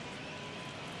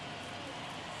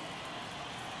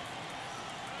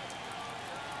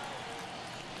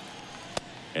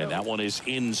 And that one is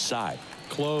inside.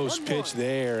 Close pitch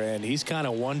there, and he's kind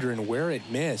of wondering where it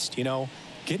missed. You know,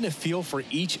 getting a feel for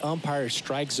each umpire's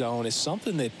strike zone is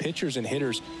something that pitchers and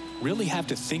hitters really have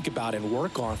to think about and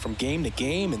work on from game to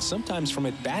game, and sometimes from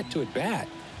at bat to at bat.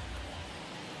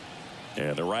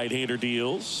 And the right-hander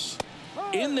deals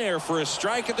in there for a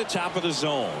strike at the top of the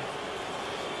zone.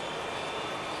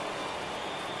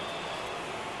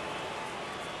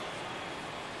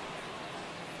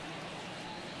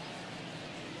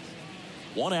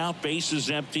 One out, base is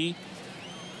empty.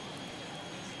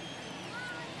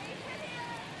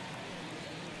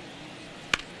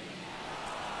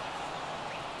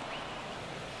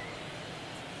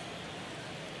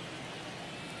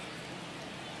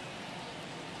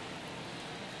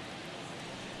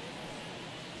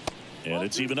 And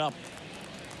it's even up.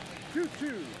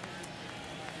 2-2.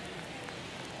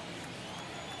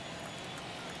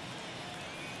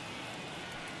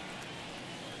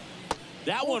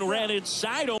 That one ran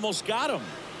inside, almost got him.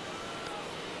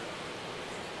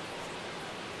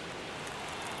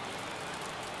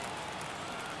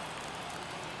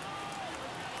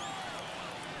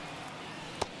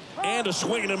 And a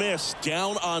swing and a miss.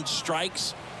 Down on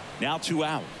strikes. Now 2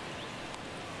 out.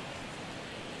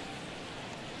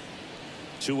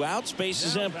 2 outs, base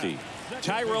is empty.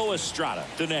 Thairo Estrada,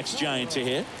 the next Giant to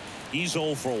hit. He's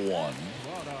 0 for 1.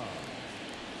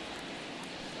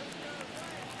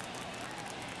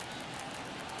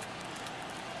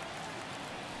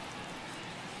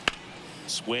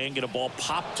 Swing and a ball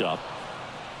popped up.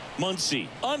 Muncy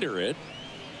under it.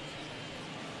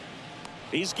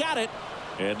 He's got it.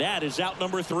 And that is out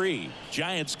number 3.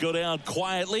 Giants go down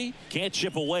quietly. Can't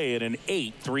chip away at an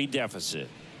 8-3 deficit.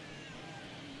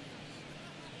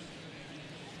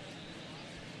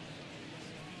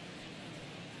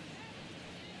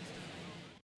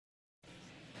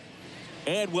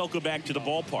 And welcome back to the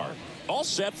ballpark. All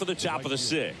set for the top of the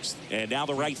 6th. And now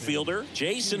the right fielder,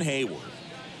 Jason Hayward.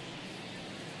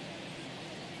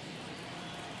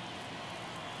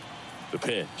 The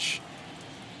pitch.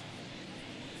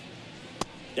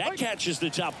 That catches the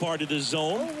top part of the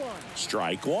zone.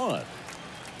 Strike 1.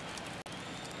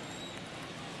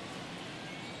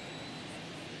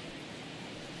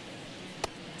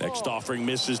 Next offering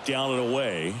misses down and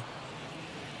away.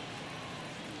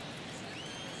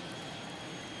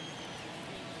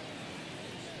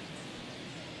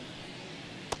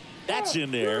 That's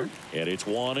in there, and it's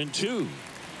 1-2.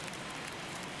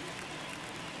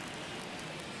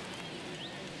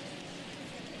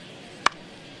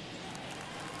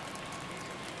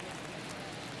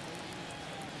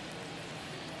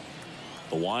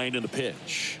 The wind and the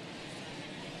pitch.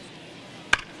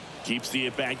 Keeps the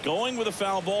at-bat going with a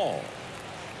foul ball.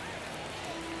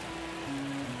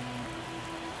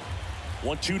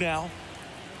 1-2 now.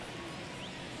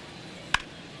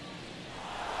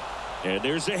 And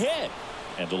there's a hit.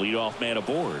 And the leadoff man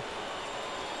aboard.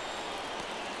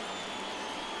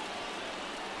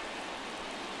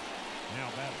 Now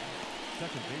batting,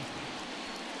 second baseman,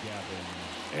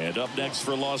 Gavin. And up next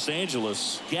for Los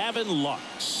Angeles, Gavin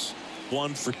Lux.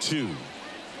 1 for 2.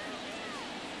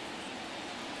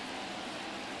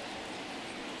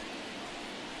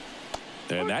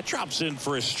 And that drops in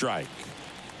for a strike.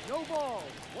 No ball.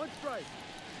 1 strike.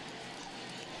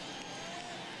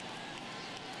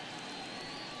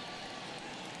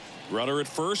 Runner at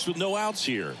first with no outs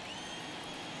here.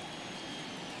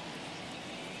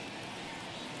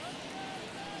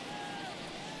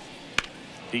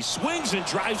 He swings and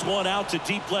drives one out to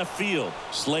deep left field.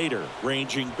 Slater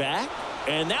ranging back,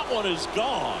 and that one is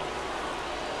gone.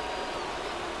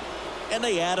 And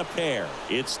they add a pair.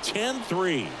 It's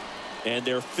 10-3, and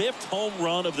their 5th home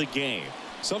run of the game.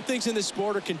 Some things in this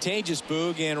sport are contagious,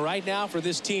 Boog, and right now for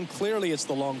this team, clearly it's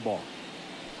the long ball.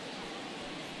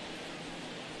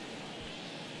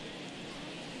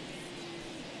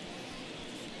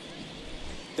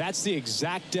 That's the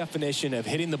exact definition of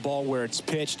hitting the ball where it's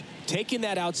pitched, taking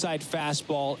that outside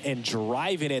fastball and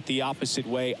driving it the opposite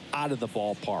way out of the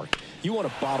ballpark. You want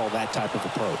to bottle that type of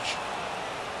approach.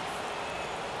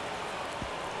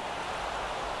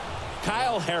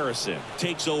 Kyle Harrison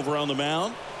takes over on the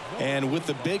mound. And with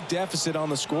the big deficit on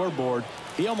the scoreboard,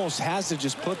 he almost has to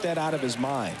just put that out of his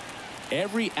mind.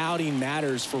 Every outing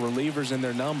matters for relievers and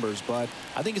their numbers, but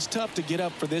I think it's tough to get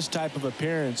up for this type of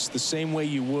appearance the same way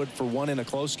you would for one in a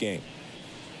close game.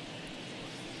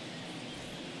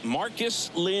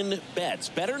 Marcus Lynn Betts,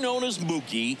 better known as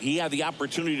Mookie. He had the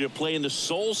opportunity to play in the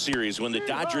Seoul Series when the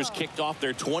Dodgers kicked off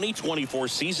their 2024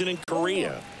 season in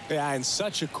Korea. Yeah, and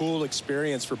such a cool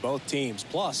experience for both teams.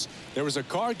 Plus, there was a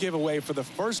card giveaway for the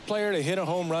first player to hit a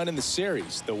home run in the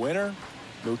series. The winner,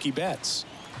 Mookie Betts.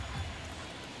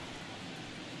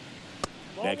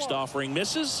 Next offering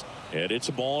misses, and it's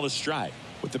a ball and a strike.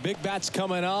 With the big bats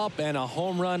coming up and a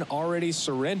home run already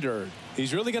surrendered,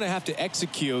 he's really going to have to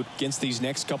execute against these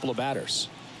next couple of batters.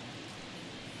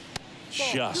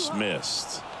 Just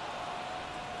missed.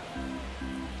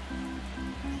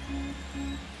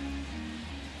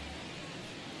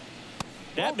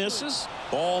 That misses.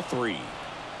 Ball 3.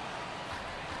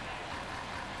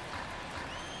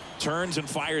 Turns and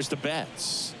fires to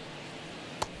Betts.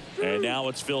 And now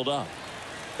it's filled up.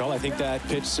 Well, I think that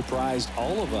pitch surprised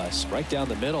all of us. Right down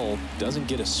the middle, doesn't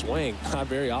get a swing. Not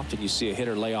very often you see a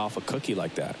hitter lay off a cookie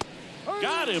like that.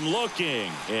 Got him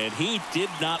looking, and he did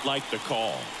not like the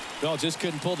call. Well, just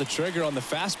couldn't pull the trigger on the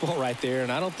fastball right there,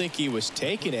 and I don't think he was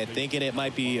taking it, thinking it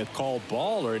might be a called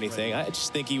ball or anything. I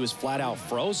just think he was flat out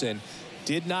frozen.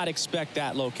 Did not expect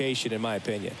that location, in my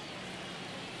opinion.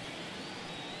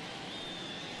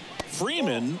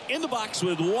 Freeman in the box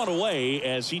with one away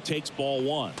as he takes ball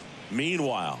 1.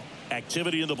 Meanwhile,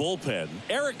 activity in the bullpen.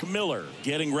 Eric Miller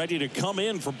getting ready to come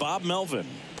in for Bob Melvin.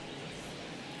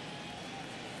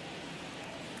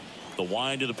 The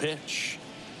wind of the pitch.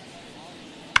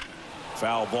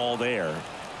 Foul ball there.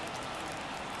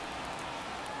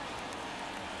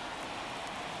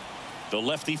 The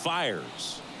lefty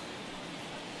fires.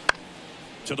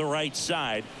 To the right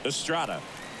side, Estrada.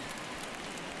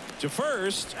 To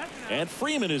first, and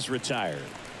Freeman is retired.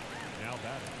 Now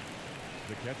batting,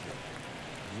 the catcher,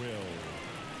 Will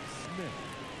Smith.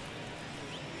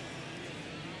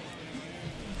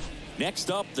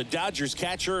 Next up, the Dodgers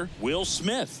catcher, Will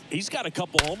Smith. He's got a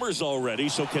couple homers already,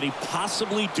 so can he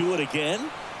possibly do it again?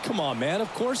 Come on, man.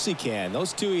 Of course he can.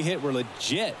 Those two he hit were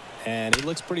legit, and he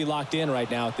looks pretty locked in right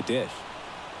now at the dish.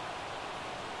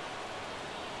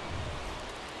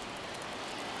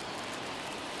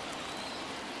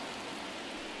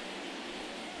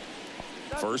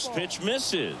 First pitch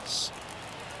misses.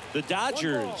 The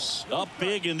Dodgers up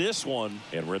big in this one,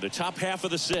 and we're in the top half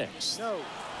of the 6th.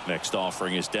 Next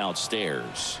offering is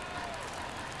downstairs.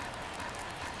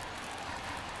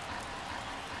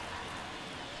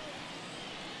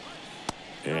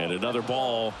 And another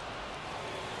ball.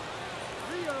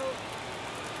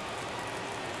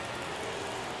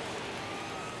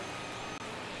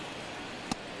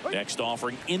 Next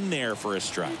offering in there for a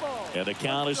strike. And the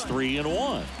count is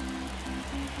 3-1.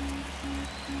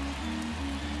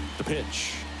 The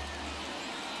pitch.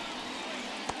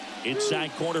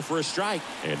 Inside corner for a strike.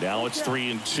 And now it's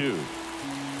 3-2.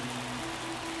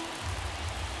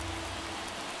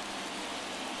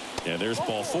 And there's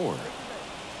ball 4.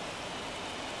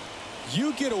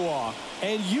 You get a walk,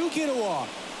 and you get a walk.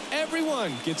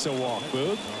 Everyone gets a walk,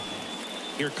 Boog.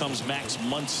 Here comes Max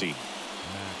Muncy.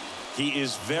 He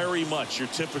is very much your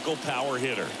typical power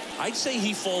hitter. I'd say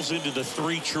he falls into the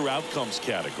 3 true outcomes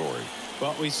category.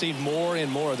 Well, we've seen more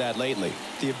and more of that lately.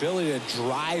 The ability to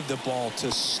drive the ball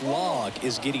to slog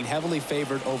is getting heavily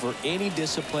favored over any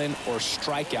discipline or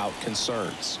strikeout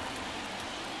concerns.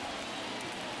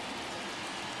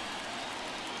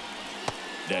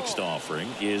 Next offering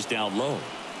is down low.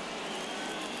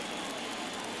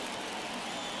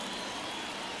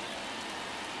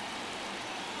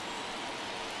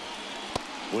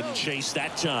 Wouldn't chase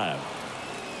that time.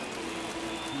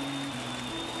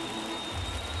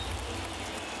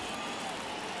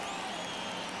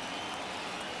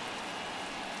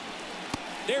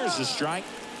 There's the strike.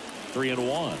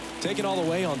 3-1. Take it all the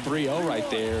way on 3-0 right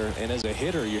there. And as a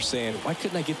hitter, you're saying, why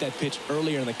couldn't I get that pitch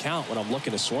earlier in the count when I'm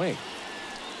looking to swing?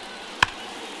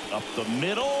 Up the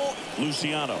middle,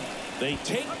 Luciano. They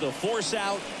take the force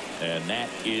out, and that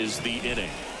is the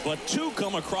inning. But 2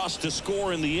 come across to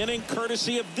score in the inning,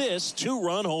 courtesy of this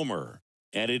 2-run homer.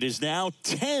 And it is now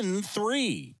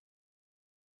 10-3.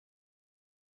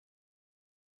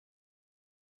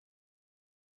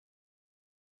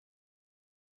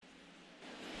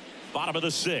 Bottom of the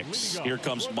 6th. Here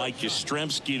comes Mike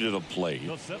Yastrzemski to the plate.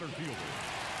 The center fielder.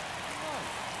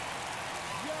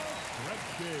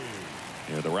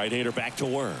 Yeah, the right-hander back to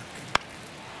work.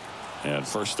 And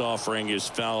first offering is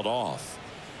fouled off.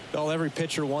 Well, every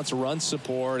pitcher wants run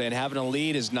support, and having a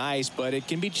lead is nice, but it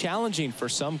can be challenging for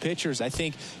some pitchers. I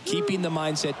think keeping the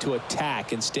mindset to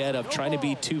attack instead of trying to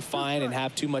be too fine and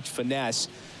have too much finesse,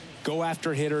 go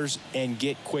after hitters and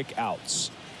get quick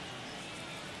outs.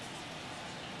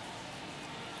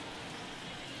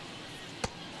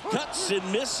 Cuts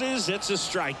and misses. It's a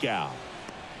strikeout.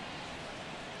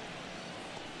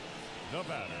 The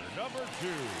batter, number 2.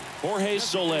 Jorge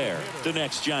Soler, the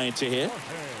next Giant to hit.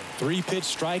 3-pitch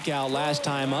strikeout last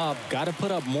time up. Got to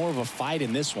put up more of a fight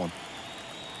in this one.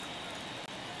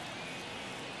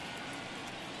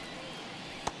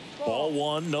 Ball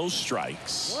 1, no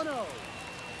strikes. 1-0.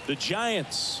 The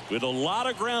Giants with a lot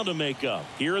of ground to make up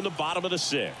here in the bottom of the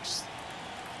 6th.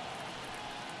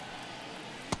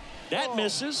 That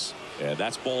misses. And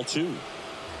that's ball 2.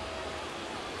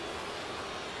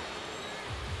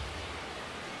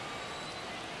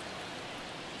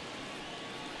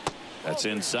 That's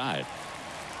inside.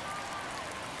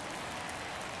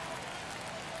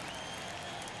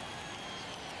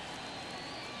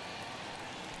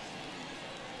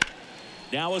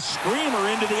 Now a screamer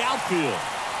into the outfield.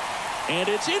 And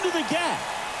it's into the gap.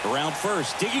 Around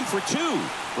first, digging for 2.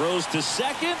 Throws to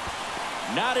second.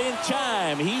 Not in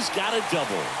time. He's got a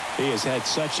double. He has had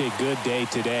such a good day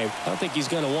today. I don't think he's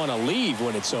going to want to leave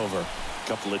when it's over. A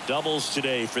couple of doubles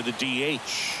today for the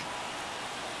DH.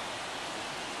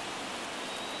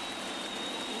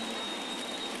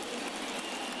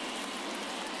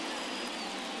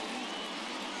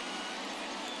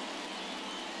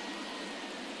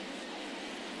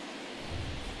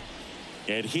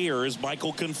 And here is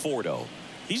Michael Conforto.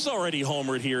 He's already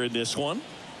homered here in this one.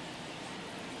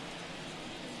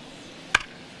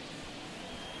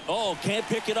 Oh, can't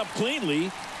pick it up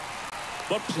cleanly,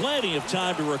 but plenty of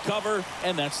time to recover,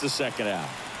 and that's the second out.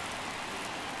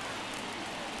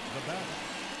 The batter,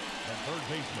 the third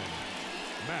baseman,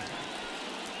 Matt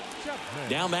Chapman.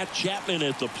 Now Matt Chapman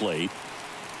at the plate.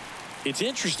 It's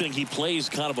interesting, he plays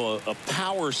kind of a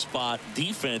power spot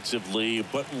defensively,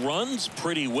 but runs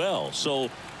pretty well. So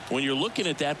when you're looking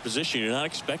at that position, you're not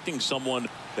expecting someone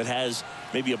that has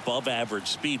maybe above average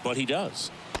speed, but he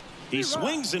does. He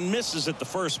swings and misses at the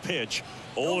first pitch,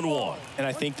 0-1. And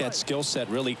I think that skill set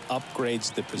really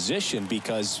upgrades the position,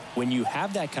 because when you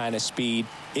have that kind of speed,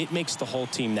 it makes the whole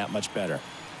team that much better.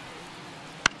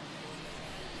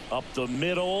 Up the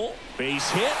middle, base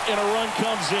hit, and a run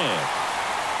comes in.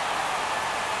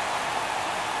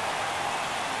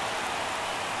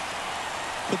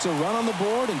 Puts a run on the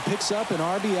board and picks up an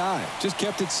RBI. Just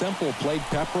kept it simple. Played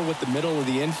pepper with the middle of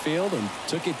the infield and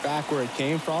took it back where it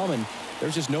came from, and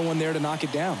there's just no one there to knock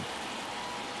it down.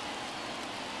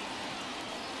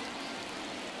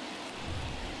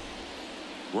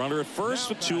 Runner at first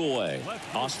with 2 away.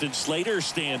 Austin Slater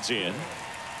stands in.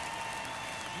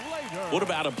 What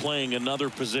about him playing another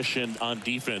position on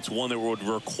defense, one that would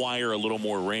require a little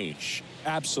more range?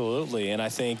 Absolutely, and I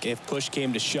think if push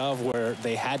came to shove where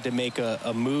they had to make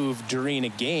a move during a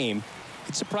game,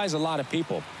 it'd surprise a lot of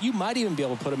people. You might even be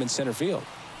able to put him in center field.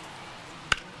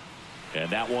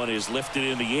 And that one is lifted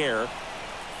in the air.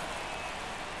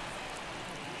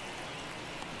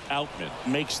 Outman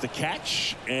makes the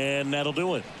catch, and that'll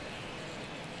do it.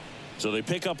 So they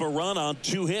pick up a run on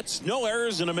 2 hits, no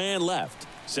errors, and a man left.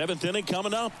 7th inning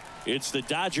coming up. It's the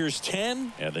Dodgers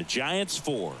 10 and the Giants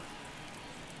 4.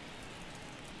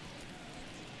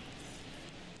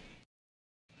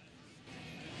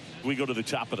 We go to the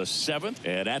top of the 7th,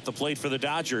 and at the plate for the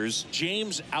Dodgers,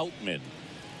 James Outman.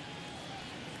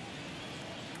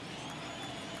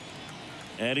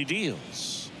 And he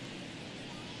deals.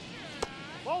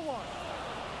 Ball 1.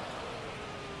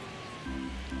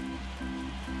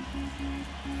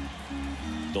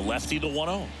 The lefty, the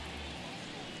 1-0.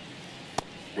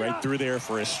 Right through there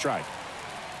for a strike.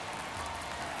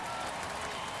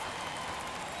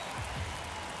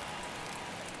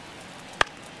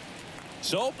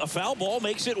 So a foul ball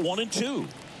makes it 1-2.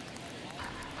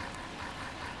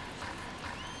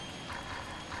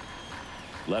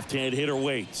 Left-hand hitter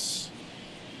waits.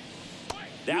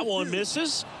 That one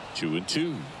misses.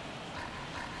 2-2.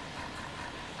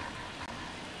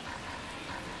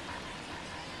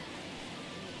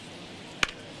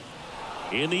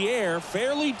 In the air,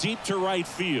 fairly deep to right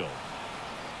field.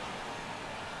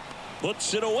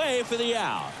 Puts it away for the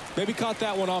out. Maybe caught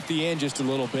that one off the end just a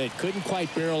little bit. Couldn't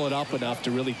quite barrel it up enough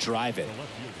to really drive it.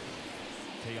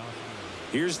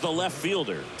 Here's the left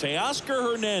fielder,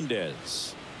 Teoscar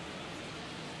Hernandez.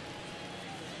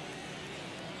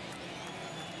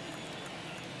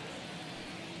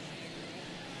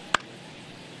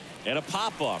 And a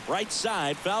pop-up, right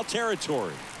side, foul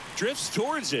territory. Drifts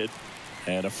towards it,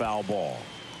 and a foul ball.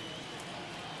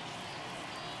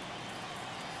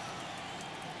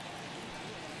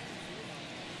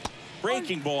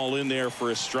 Breaking ball in there for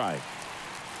a strike.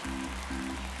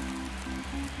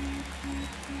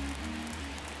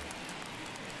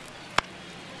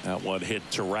 That one hit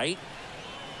to right.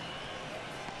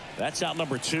 That's out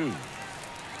number 2. Now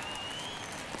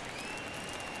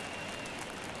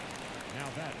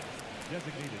that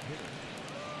designated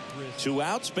hitter. 2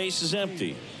 outs, base is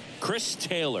empty. Chris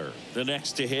Taylor, the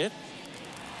next to hit.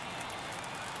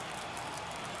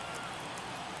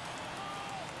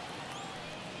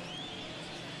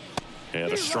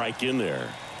 And a strike in there.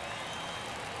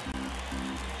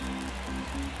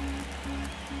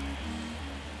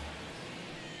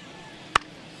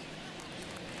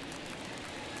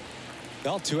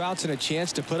 Well, 2 outs and a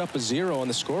chance to put up a 0 on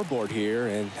the scoreboard here,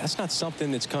 and that's not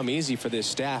something that's come easy for this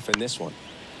staff in this one.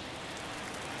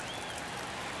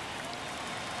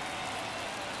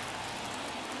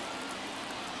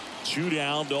 Two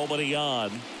down, nobody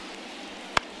on.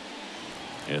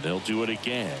 And they'll do it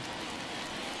again.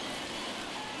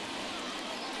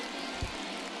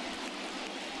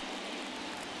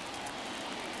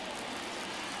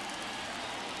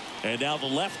 And now the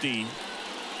lefty.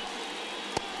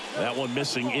 That one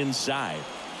missing inside.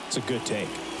 It's a good take.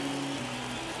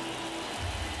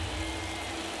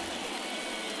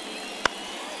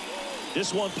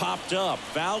 This one popped up.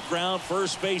 Foul ground,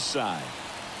 first base side.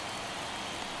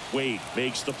 Wade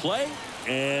makes the play,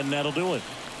 and that'll do it.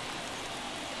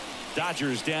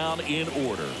 Dodgers down in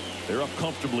order. They're up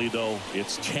comfortably, though.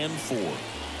 It's 10-4.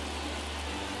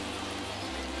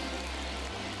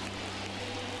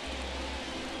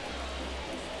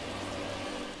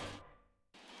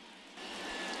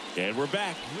 And we're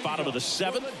back. Bottom of the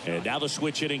 7th. And now the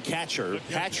switch hitting catcher,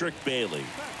 Patrick Bailey.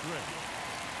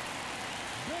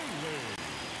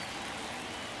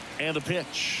 And the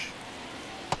pitch.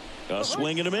 A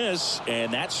swing and a miss.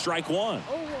 And that's strike 1.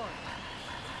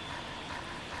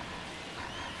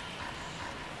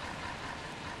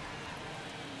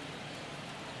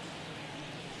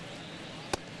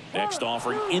 Next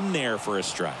offering in there for a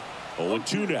strike.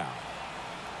 0-2 now.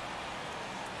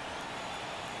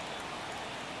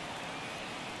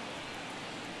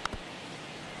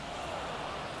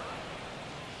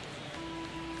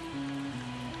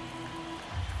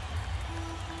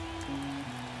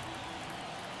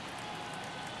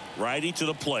 Righty to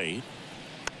the plate.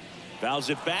 Fouls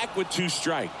it back with 2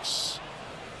 strikes.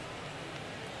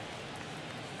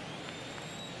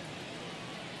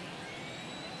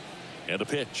 And a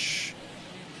pitch.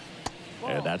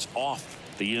 And that's off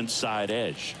the inside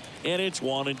edge. And it's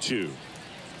 1-2.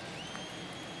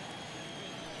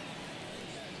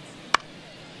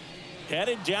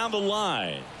 Headed down the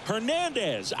line.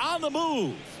 Hernandez on the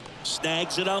move.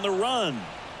 Snags it on the run.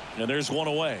 And there's one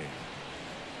away.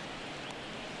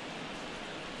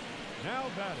 Now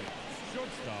batting,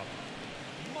 shortstop,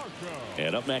 Marco.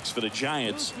 And up next for the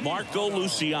Giants, Marco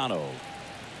Luciano.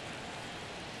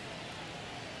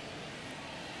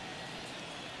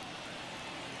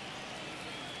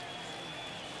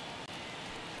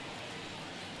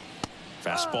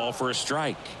 Fastball for a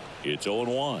strike. It's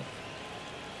 0-1.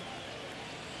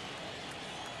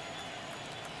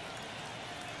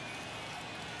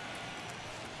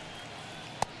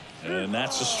 And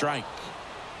that's a strike.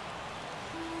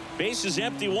 Base is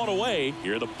empty, 1 away.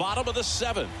 Here at the bottom of the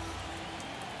 7th.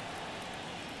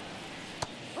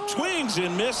 Swings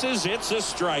and misses. It's a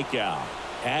strikeout.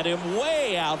 Had him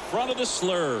way out front of the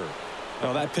slur.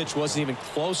 Well, that pitch wasn't even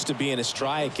close to being a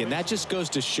strike, and that just goes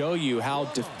to show you how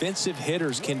defensive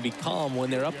hitters can become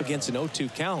when they're up against an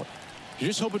 0-2 count. You're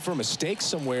just hoping for a mistake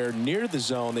somewhere near the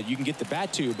zone that you can get the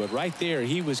bat to, but right there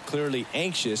he was clearly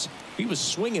anxious. He was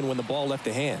swinging when the ball left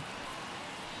the hand.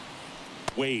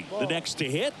 Wade, the next to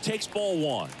hit, takes ball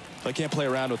 1. I can't play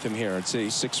around with him here. It's a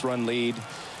 6-run lead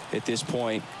at this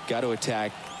point. Got to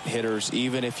attack hitters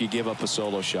even if you give up a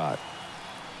solo shot.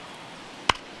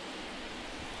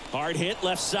 Hard hit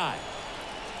left side.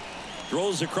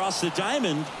 Throws across the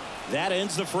diamond. That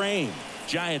ends the frame.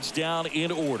 Giants down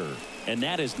in order. And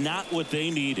that is not what they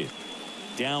needed.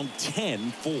 Down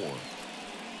 10-4.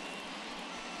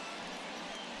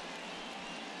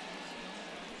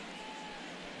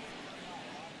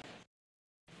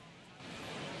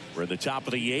 We're at the top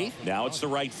of the 8th. Now it's the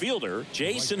right fielder,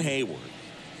 Jason Hayward.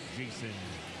 Jason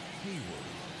Hayward.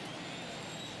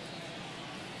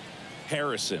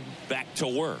 Harrison back to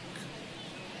work.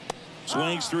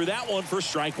 Swings through that one for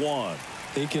strike 1.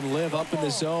 He can live up in the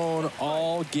zone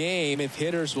all game if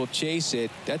hitters will chase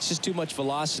it. That's just too much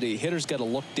velocity. Hitters got to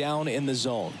look down in the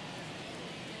zone.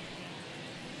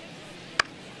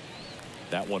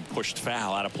 That one pushed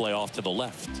foul, out of play off to the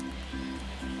left.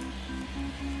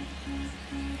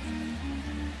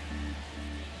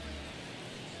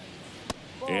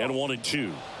 And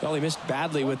 1-2. Well, he missed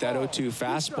badly with that 0-2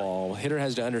 fastball. Hitter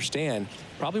has to understand,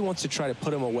 probably wants to try to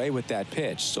put him away with that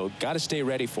pitch, so got to stay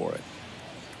ready for it.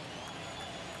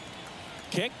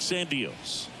 Kicks and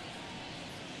deals.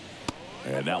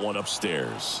 And that one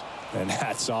upstairs. And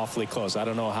that's awfully close. I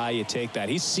don't know how you take that.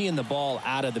 He's seeing the ball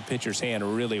out of the pitcher's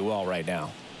hand really well right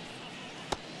now.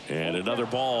 And another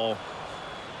ball.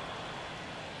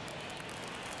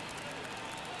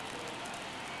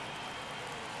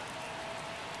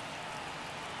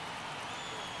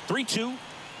 Three-two.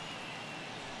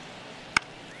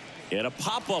 And a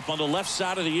pop-up on the left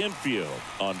side of the infield.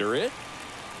 Under it.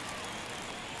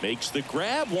 Makes the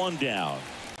grab, one down.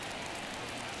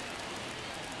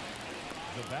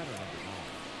 The batter number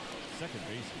 9, second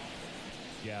baseman,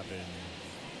 Gavin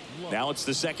Lux. Now it's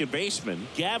the second baseman,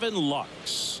 Gavin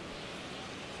Lux.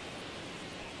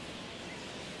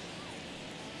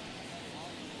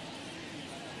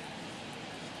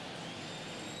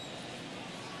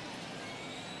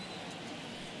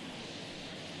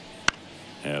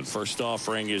 And first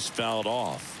offering is fouled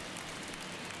off.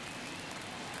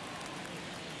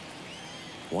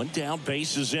 One down,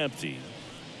 base is empty.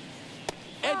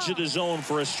 Edge of the zone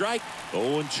for a strike.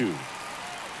 0-2.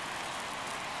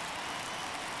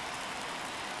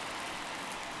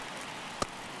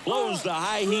 Blows the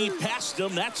high heat past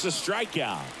him. That's a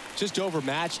strikeout. Just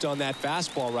overmatched on that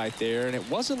fastball right there, and it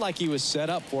wasn't like he was set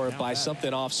up for it by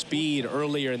something off speed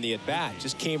earlier in the at-bat.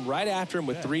 Just came right after him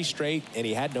with 3 straight, and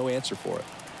he had no answer for it.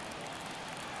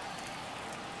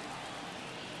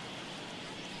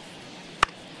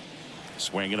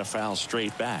 Swinging a foul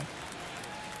straight back.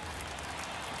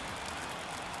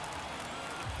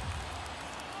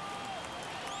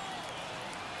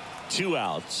 Two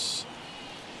outs.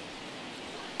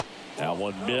 That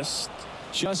one missed.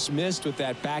 Just missed with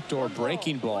that backdoor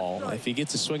breaking ball. If he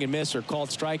gets a swing and miss or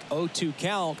called strike, 0-2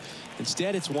 count.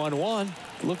 Instead, it's 1-1.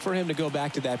 Look for him to go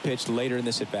back to that pitch later in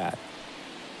this at bat.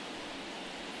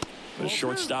 The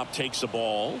shortstop takes the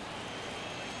ball.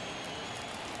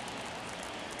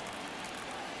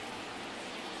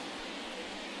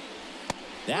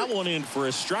 That one in for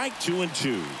a strike.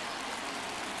 2-2.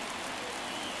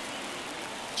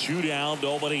 2 down,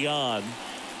 nobody on.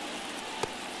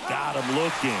 Got him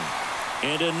looking.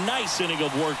 And a nice inning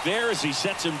of work there as he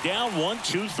sets him down.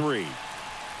 1-2-3.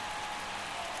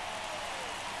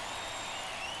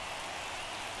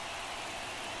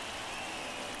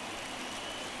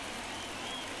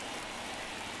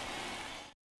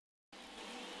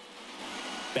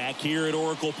 Back here at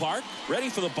Oracle Park, ready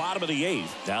for the bottom of the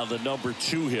 8th. Now the number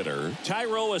 2 hitter,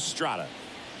 Tyro Estrada.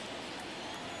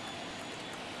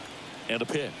 And a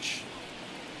pitch.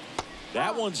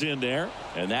 That one's in there,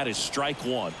 and that is strike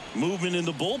 1. Movement in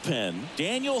the bullpen.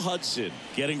 Daniel Hudson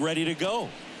getting ready to go.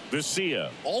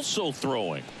 Vesia also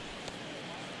throwing.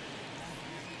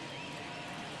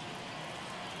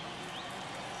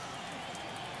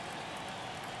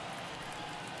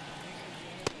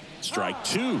 Strike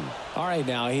 2. All right,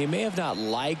 now he may have not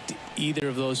liked either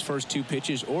of those first 2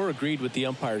 pitches or agreed with the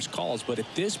umpire's calls, but at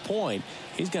this point,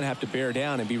 he's going to have to bear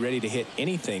down and be ready to hit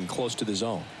anything close to the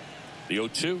zone. The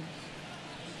 0-2.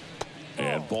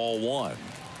 And ball 1.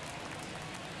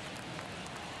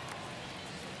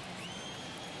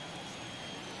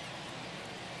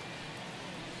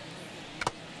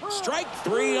 Strike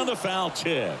 3 on the foul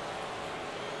tip.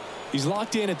 He's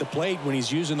locked in at the plate when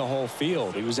he's using the whole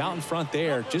field. He was out in front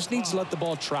there. Just needs to let the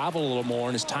ball travel a little more,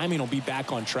 and his timing will be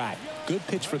back on track. Good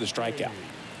pitch for the strikeout.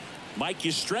 Mike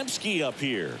Yastrzemski up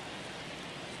here.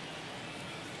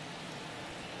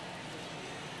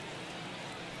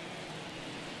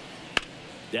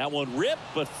 That one ripped,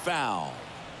 but foul.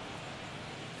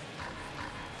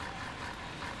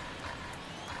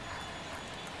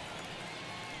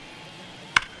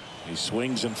 He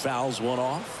swings and fouls one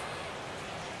off.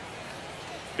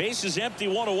 Base is empty,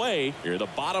 1 away. Here, the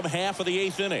bottom half of the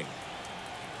 8th inning.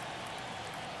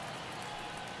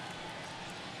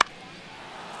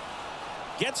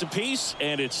 Gets a piece,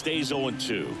 and it stays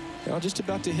 0-2. Now just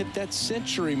about to hit that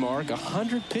century mark.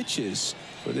 100 pitches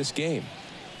for this game.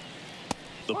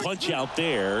 The punch out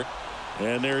there,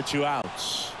 and there are 2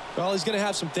 outs. Well, he's going to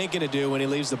have some thinking to do when he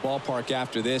leaves the ballpark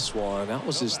after this one. That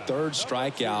was his 3rd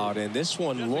strikeout, and this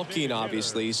one looking,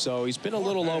 obviously, so he's been a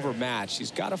little overmatched.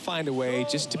 He's got to find a way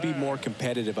just to be more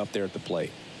competitive up there at the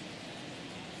plate.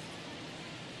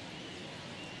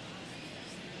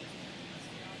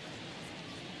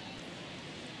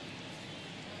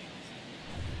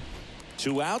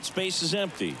 Two outs, base is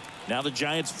empty. Now the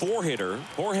Giants' 4 hitter,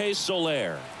 Jorge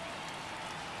Soler.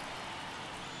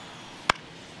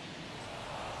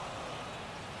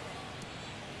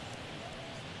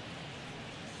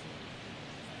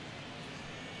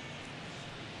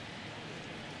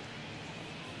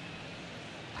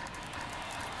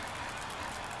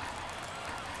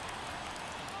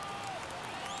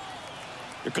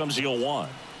 Here comes the 0-1.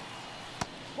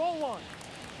 Ball one.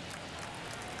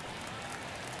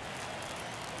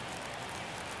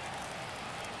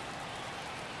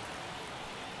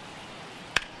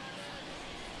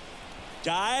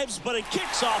 Dives, but it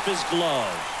kicks off his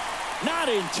glove. Not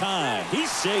in time.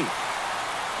 He's safe.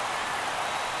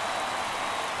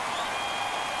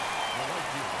 Number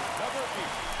 8,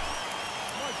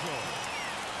 Michael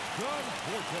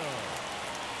Conforto.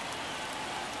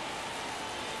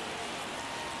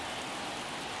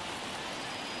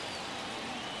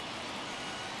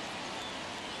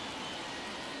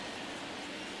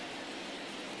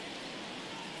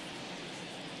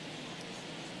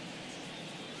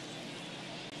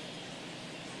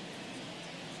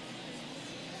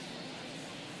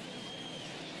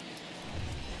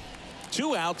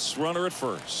 Two outs, runner at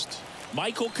first.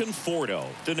 Michael Conforto,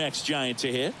 the next Giant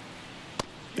to hit.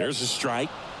 There's a strike.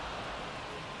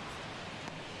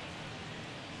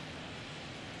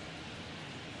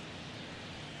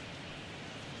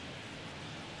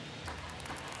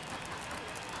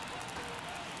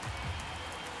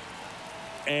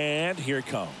 And here it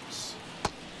comes.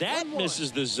 That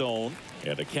misses the zone,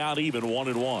 and the count even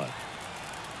 1-1.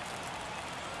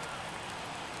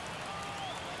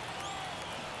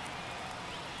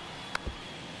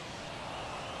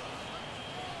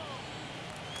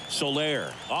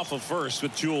 Soler off of first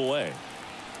with 2 away.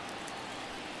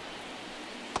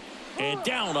 And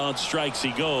down on strikes he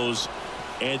goes,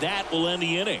 and that will end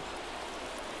the inning.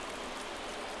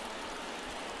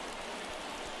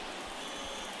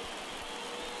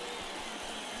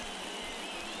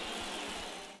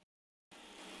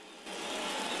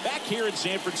 Back here in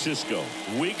San Francisco,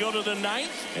 we go to the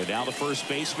 9th, and now the first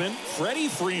baseman, Freddie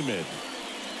Freeman.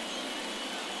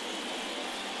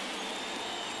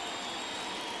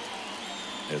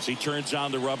 As he turns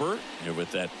on the rubber, and with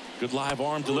that good live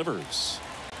arm delivers.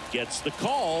 Gets the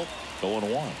call,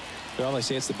 0-1. Well, they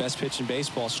say it's the best pitch in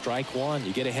baseball. Strike one.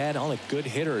 You get ahead on a good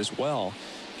hitter as well.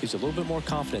 Gives you a little bit more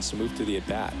confidence to move through the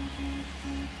at-bat.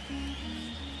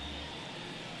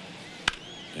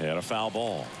 And a foul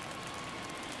ball.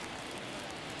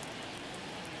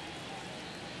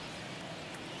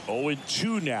 Oh,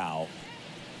 0-2 now.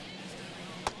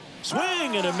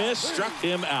 Swing and a miss, struck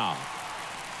him out.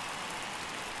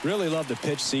 Really love the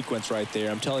pitch sequence right there.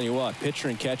 I'm telling you what, pitcher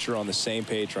and catcher on the same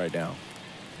page right now.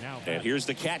 And here's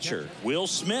the catcher, Will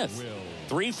Smith.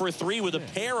 3 for 3 with a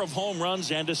pair of home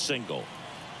runs and a single.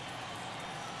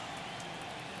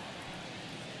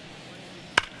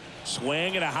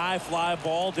 Swing and a high fly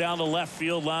ball down the left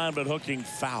field line, but hooking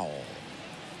foul.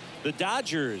 The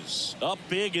Dodgers up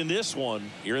big in this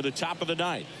one here at the top of the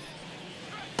 9th.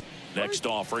 Next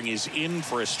offering is in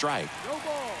for a strike. No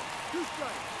ball. 2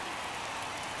 strikes.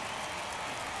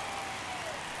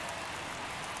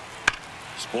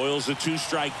 Spoils the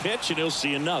 2-strike pitch, and he'll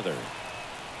see another.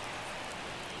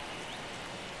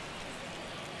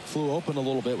 Flew open a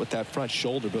little bit with that front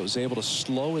shoulder, but was able to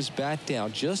slow his bat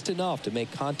down just enough to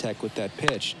make contact with that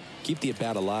pitch. Keep the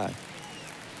at-bat alive.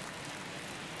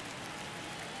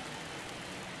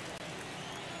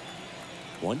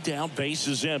 One down, base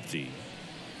is empty.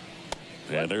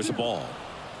 And there's a ball.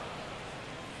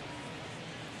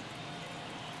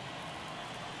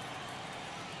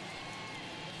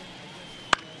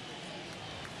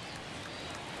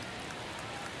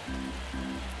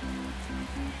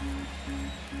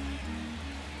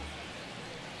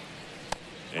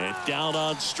 And down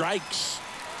on strikes.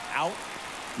 Out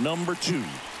number 2.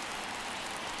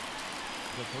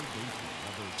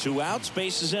 2 outs,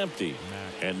 base is empty.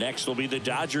 And next will be the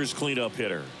Dodgers cleanup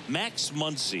hitter, Max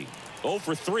Muncy. 0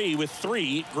 for 3 with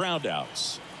 3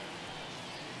 groundouts.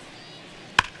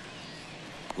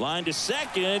 Line to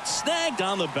second, snagged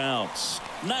on the bounce.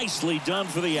 Nicely done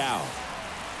for the out.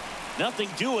 Nothing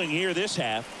doing here this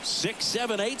half. 6,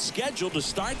 7, 8 scheduled to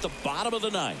start the bottom of the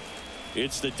 9th.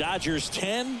 It's the Dodgers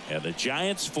 10 and the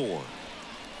Giants 4.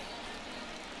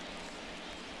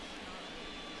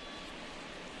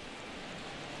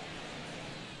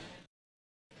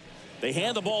 They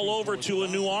hand the ball over to a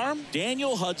new arm,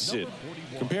 Daniel Hudson.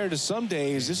 Compared to some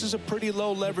days, this is a pretty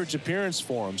low leverage appearance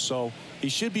for him, so he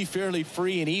should be fairly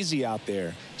free and easy out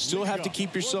there. Still have to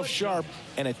keep yourself sharp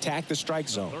and attack the strike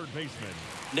zone.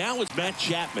 Now it's Matt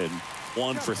Chapman,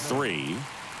 1 for 3.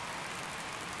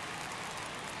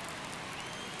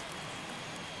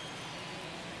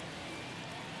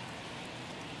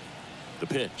 The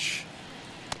pitch.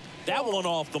 That one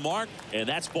off the mark, and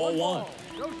that's ball 1.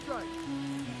 No strike.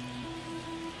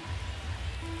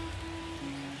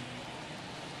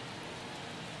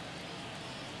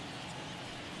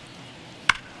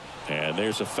 And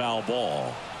there's a foul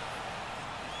ball.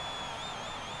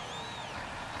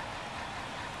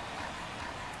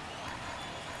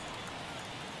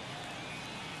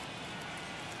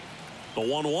 The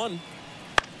 1-1.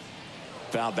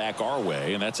 Foul back our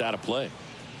way, and that's out of play.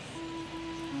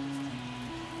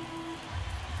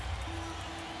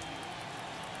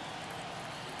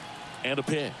 And a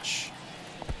pitch.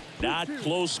 Not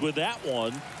close with that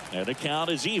one. And the count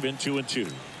is even,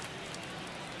 2-2.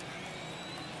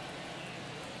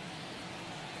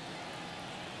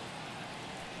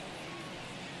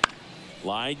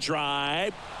 Line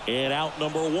drive. And out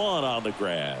number 1 on the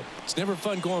grab. It's never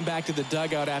fun going back to the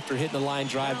dugout after hitting a line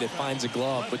drive that finds a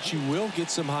glove, but you will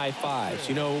get some high fives.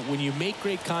 You know, when you make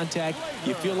great contact,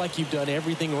 you feel like you've done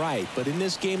everything right. But in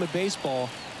this game of baseball,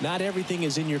 not everything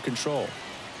is in your control.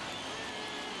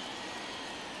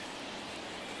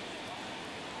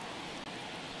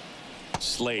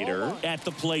 Slater at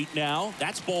the plate now.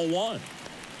 That's ball 1.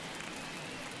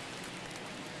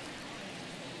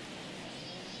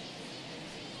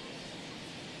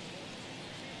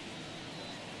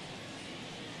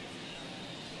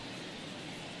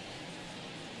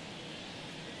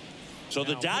 So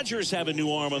the Dodgers have a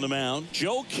new arm on the mound,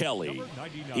 Joe Kelly.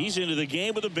 He's into the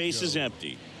game with the bases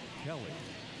empty. Kelly.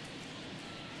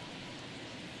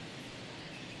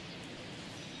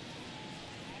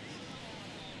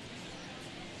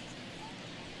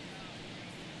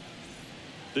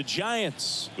 The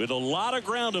Giants with a lot of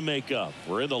ground to make up.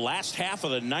 We're in the last half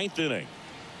of the 9th inning.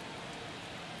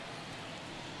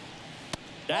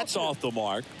 That's off the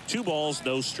mark. 2 balls,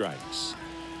 no strikes.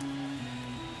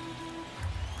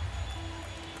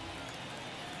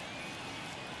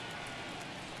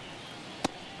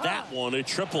 That one at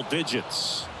triple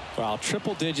digits. Well,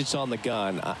 triple digits on the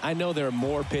gun. I know there are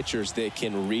more pitchers that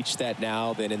can reach that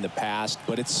now than in the past,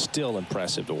 but it's still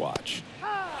impressive to watch.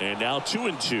 And now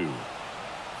 2-2.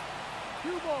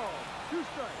 2 balls, 2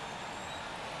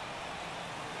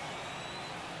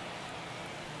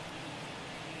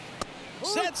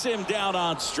 strikes. Sets him down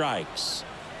on strikes.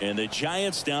 And the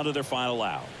Giants down to their final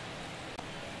out.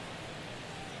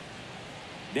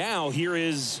 Now here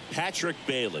is Patrick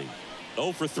Bailey.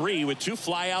 0 for 3 with 2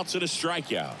 flyouts and a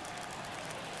strikeout.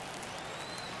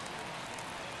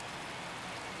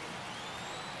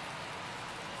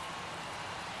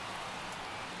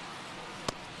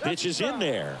 Pitch is in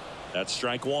there. That's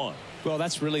strike 1. Well,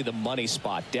 that's really the money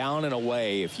spot. Down and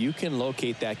away. If you can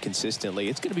locate that consistently,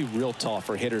 it's going to be real tough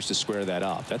for hitters to square that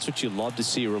up. That's what you love to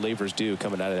see relievers do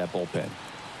coming out of that bullpen.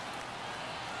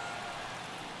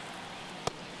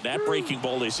 That breaking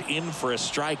ball is in for a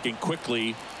strike, and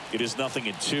quickly it is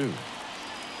 0-2.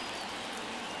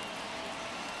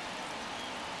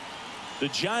 The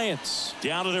Giants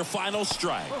down to their final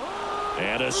strike.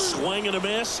 And a swing and a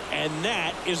miss, and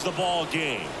that is the ball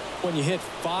game. When you hit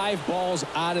 5 balls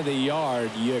out of the yard,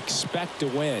 you expect to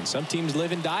win. Some teams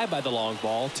live and die by the long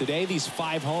ball. Today, these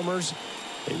 5 homers,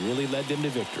 they really led them to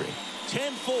victory.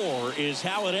 10-4 is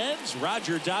how it ends.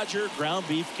 Roger Dodger, ground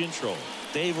beef control.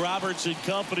 Dave Roberts and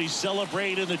company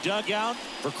celebrate in the dugout.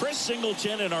 For Chris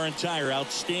Singleton and our entire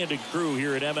outstanding crew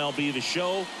here at MLB The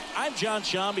Show, I'm John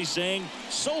Shambi saying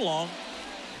so long.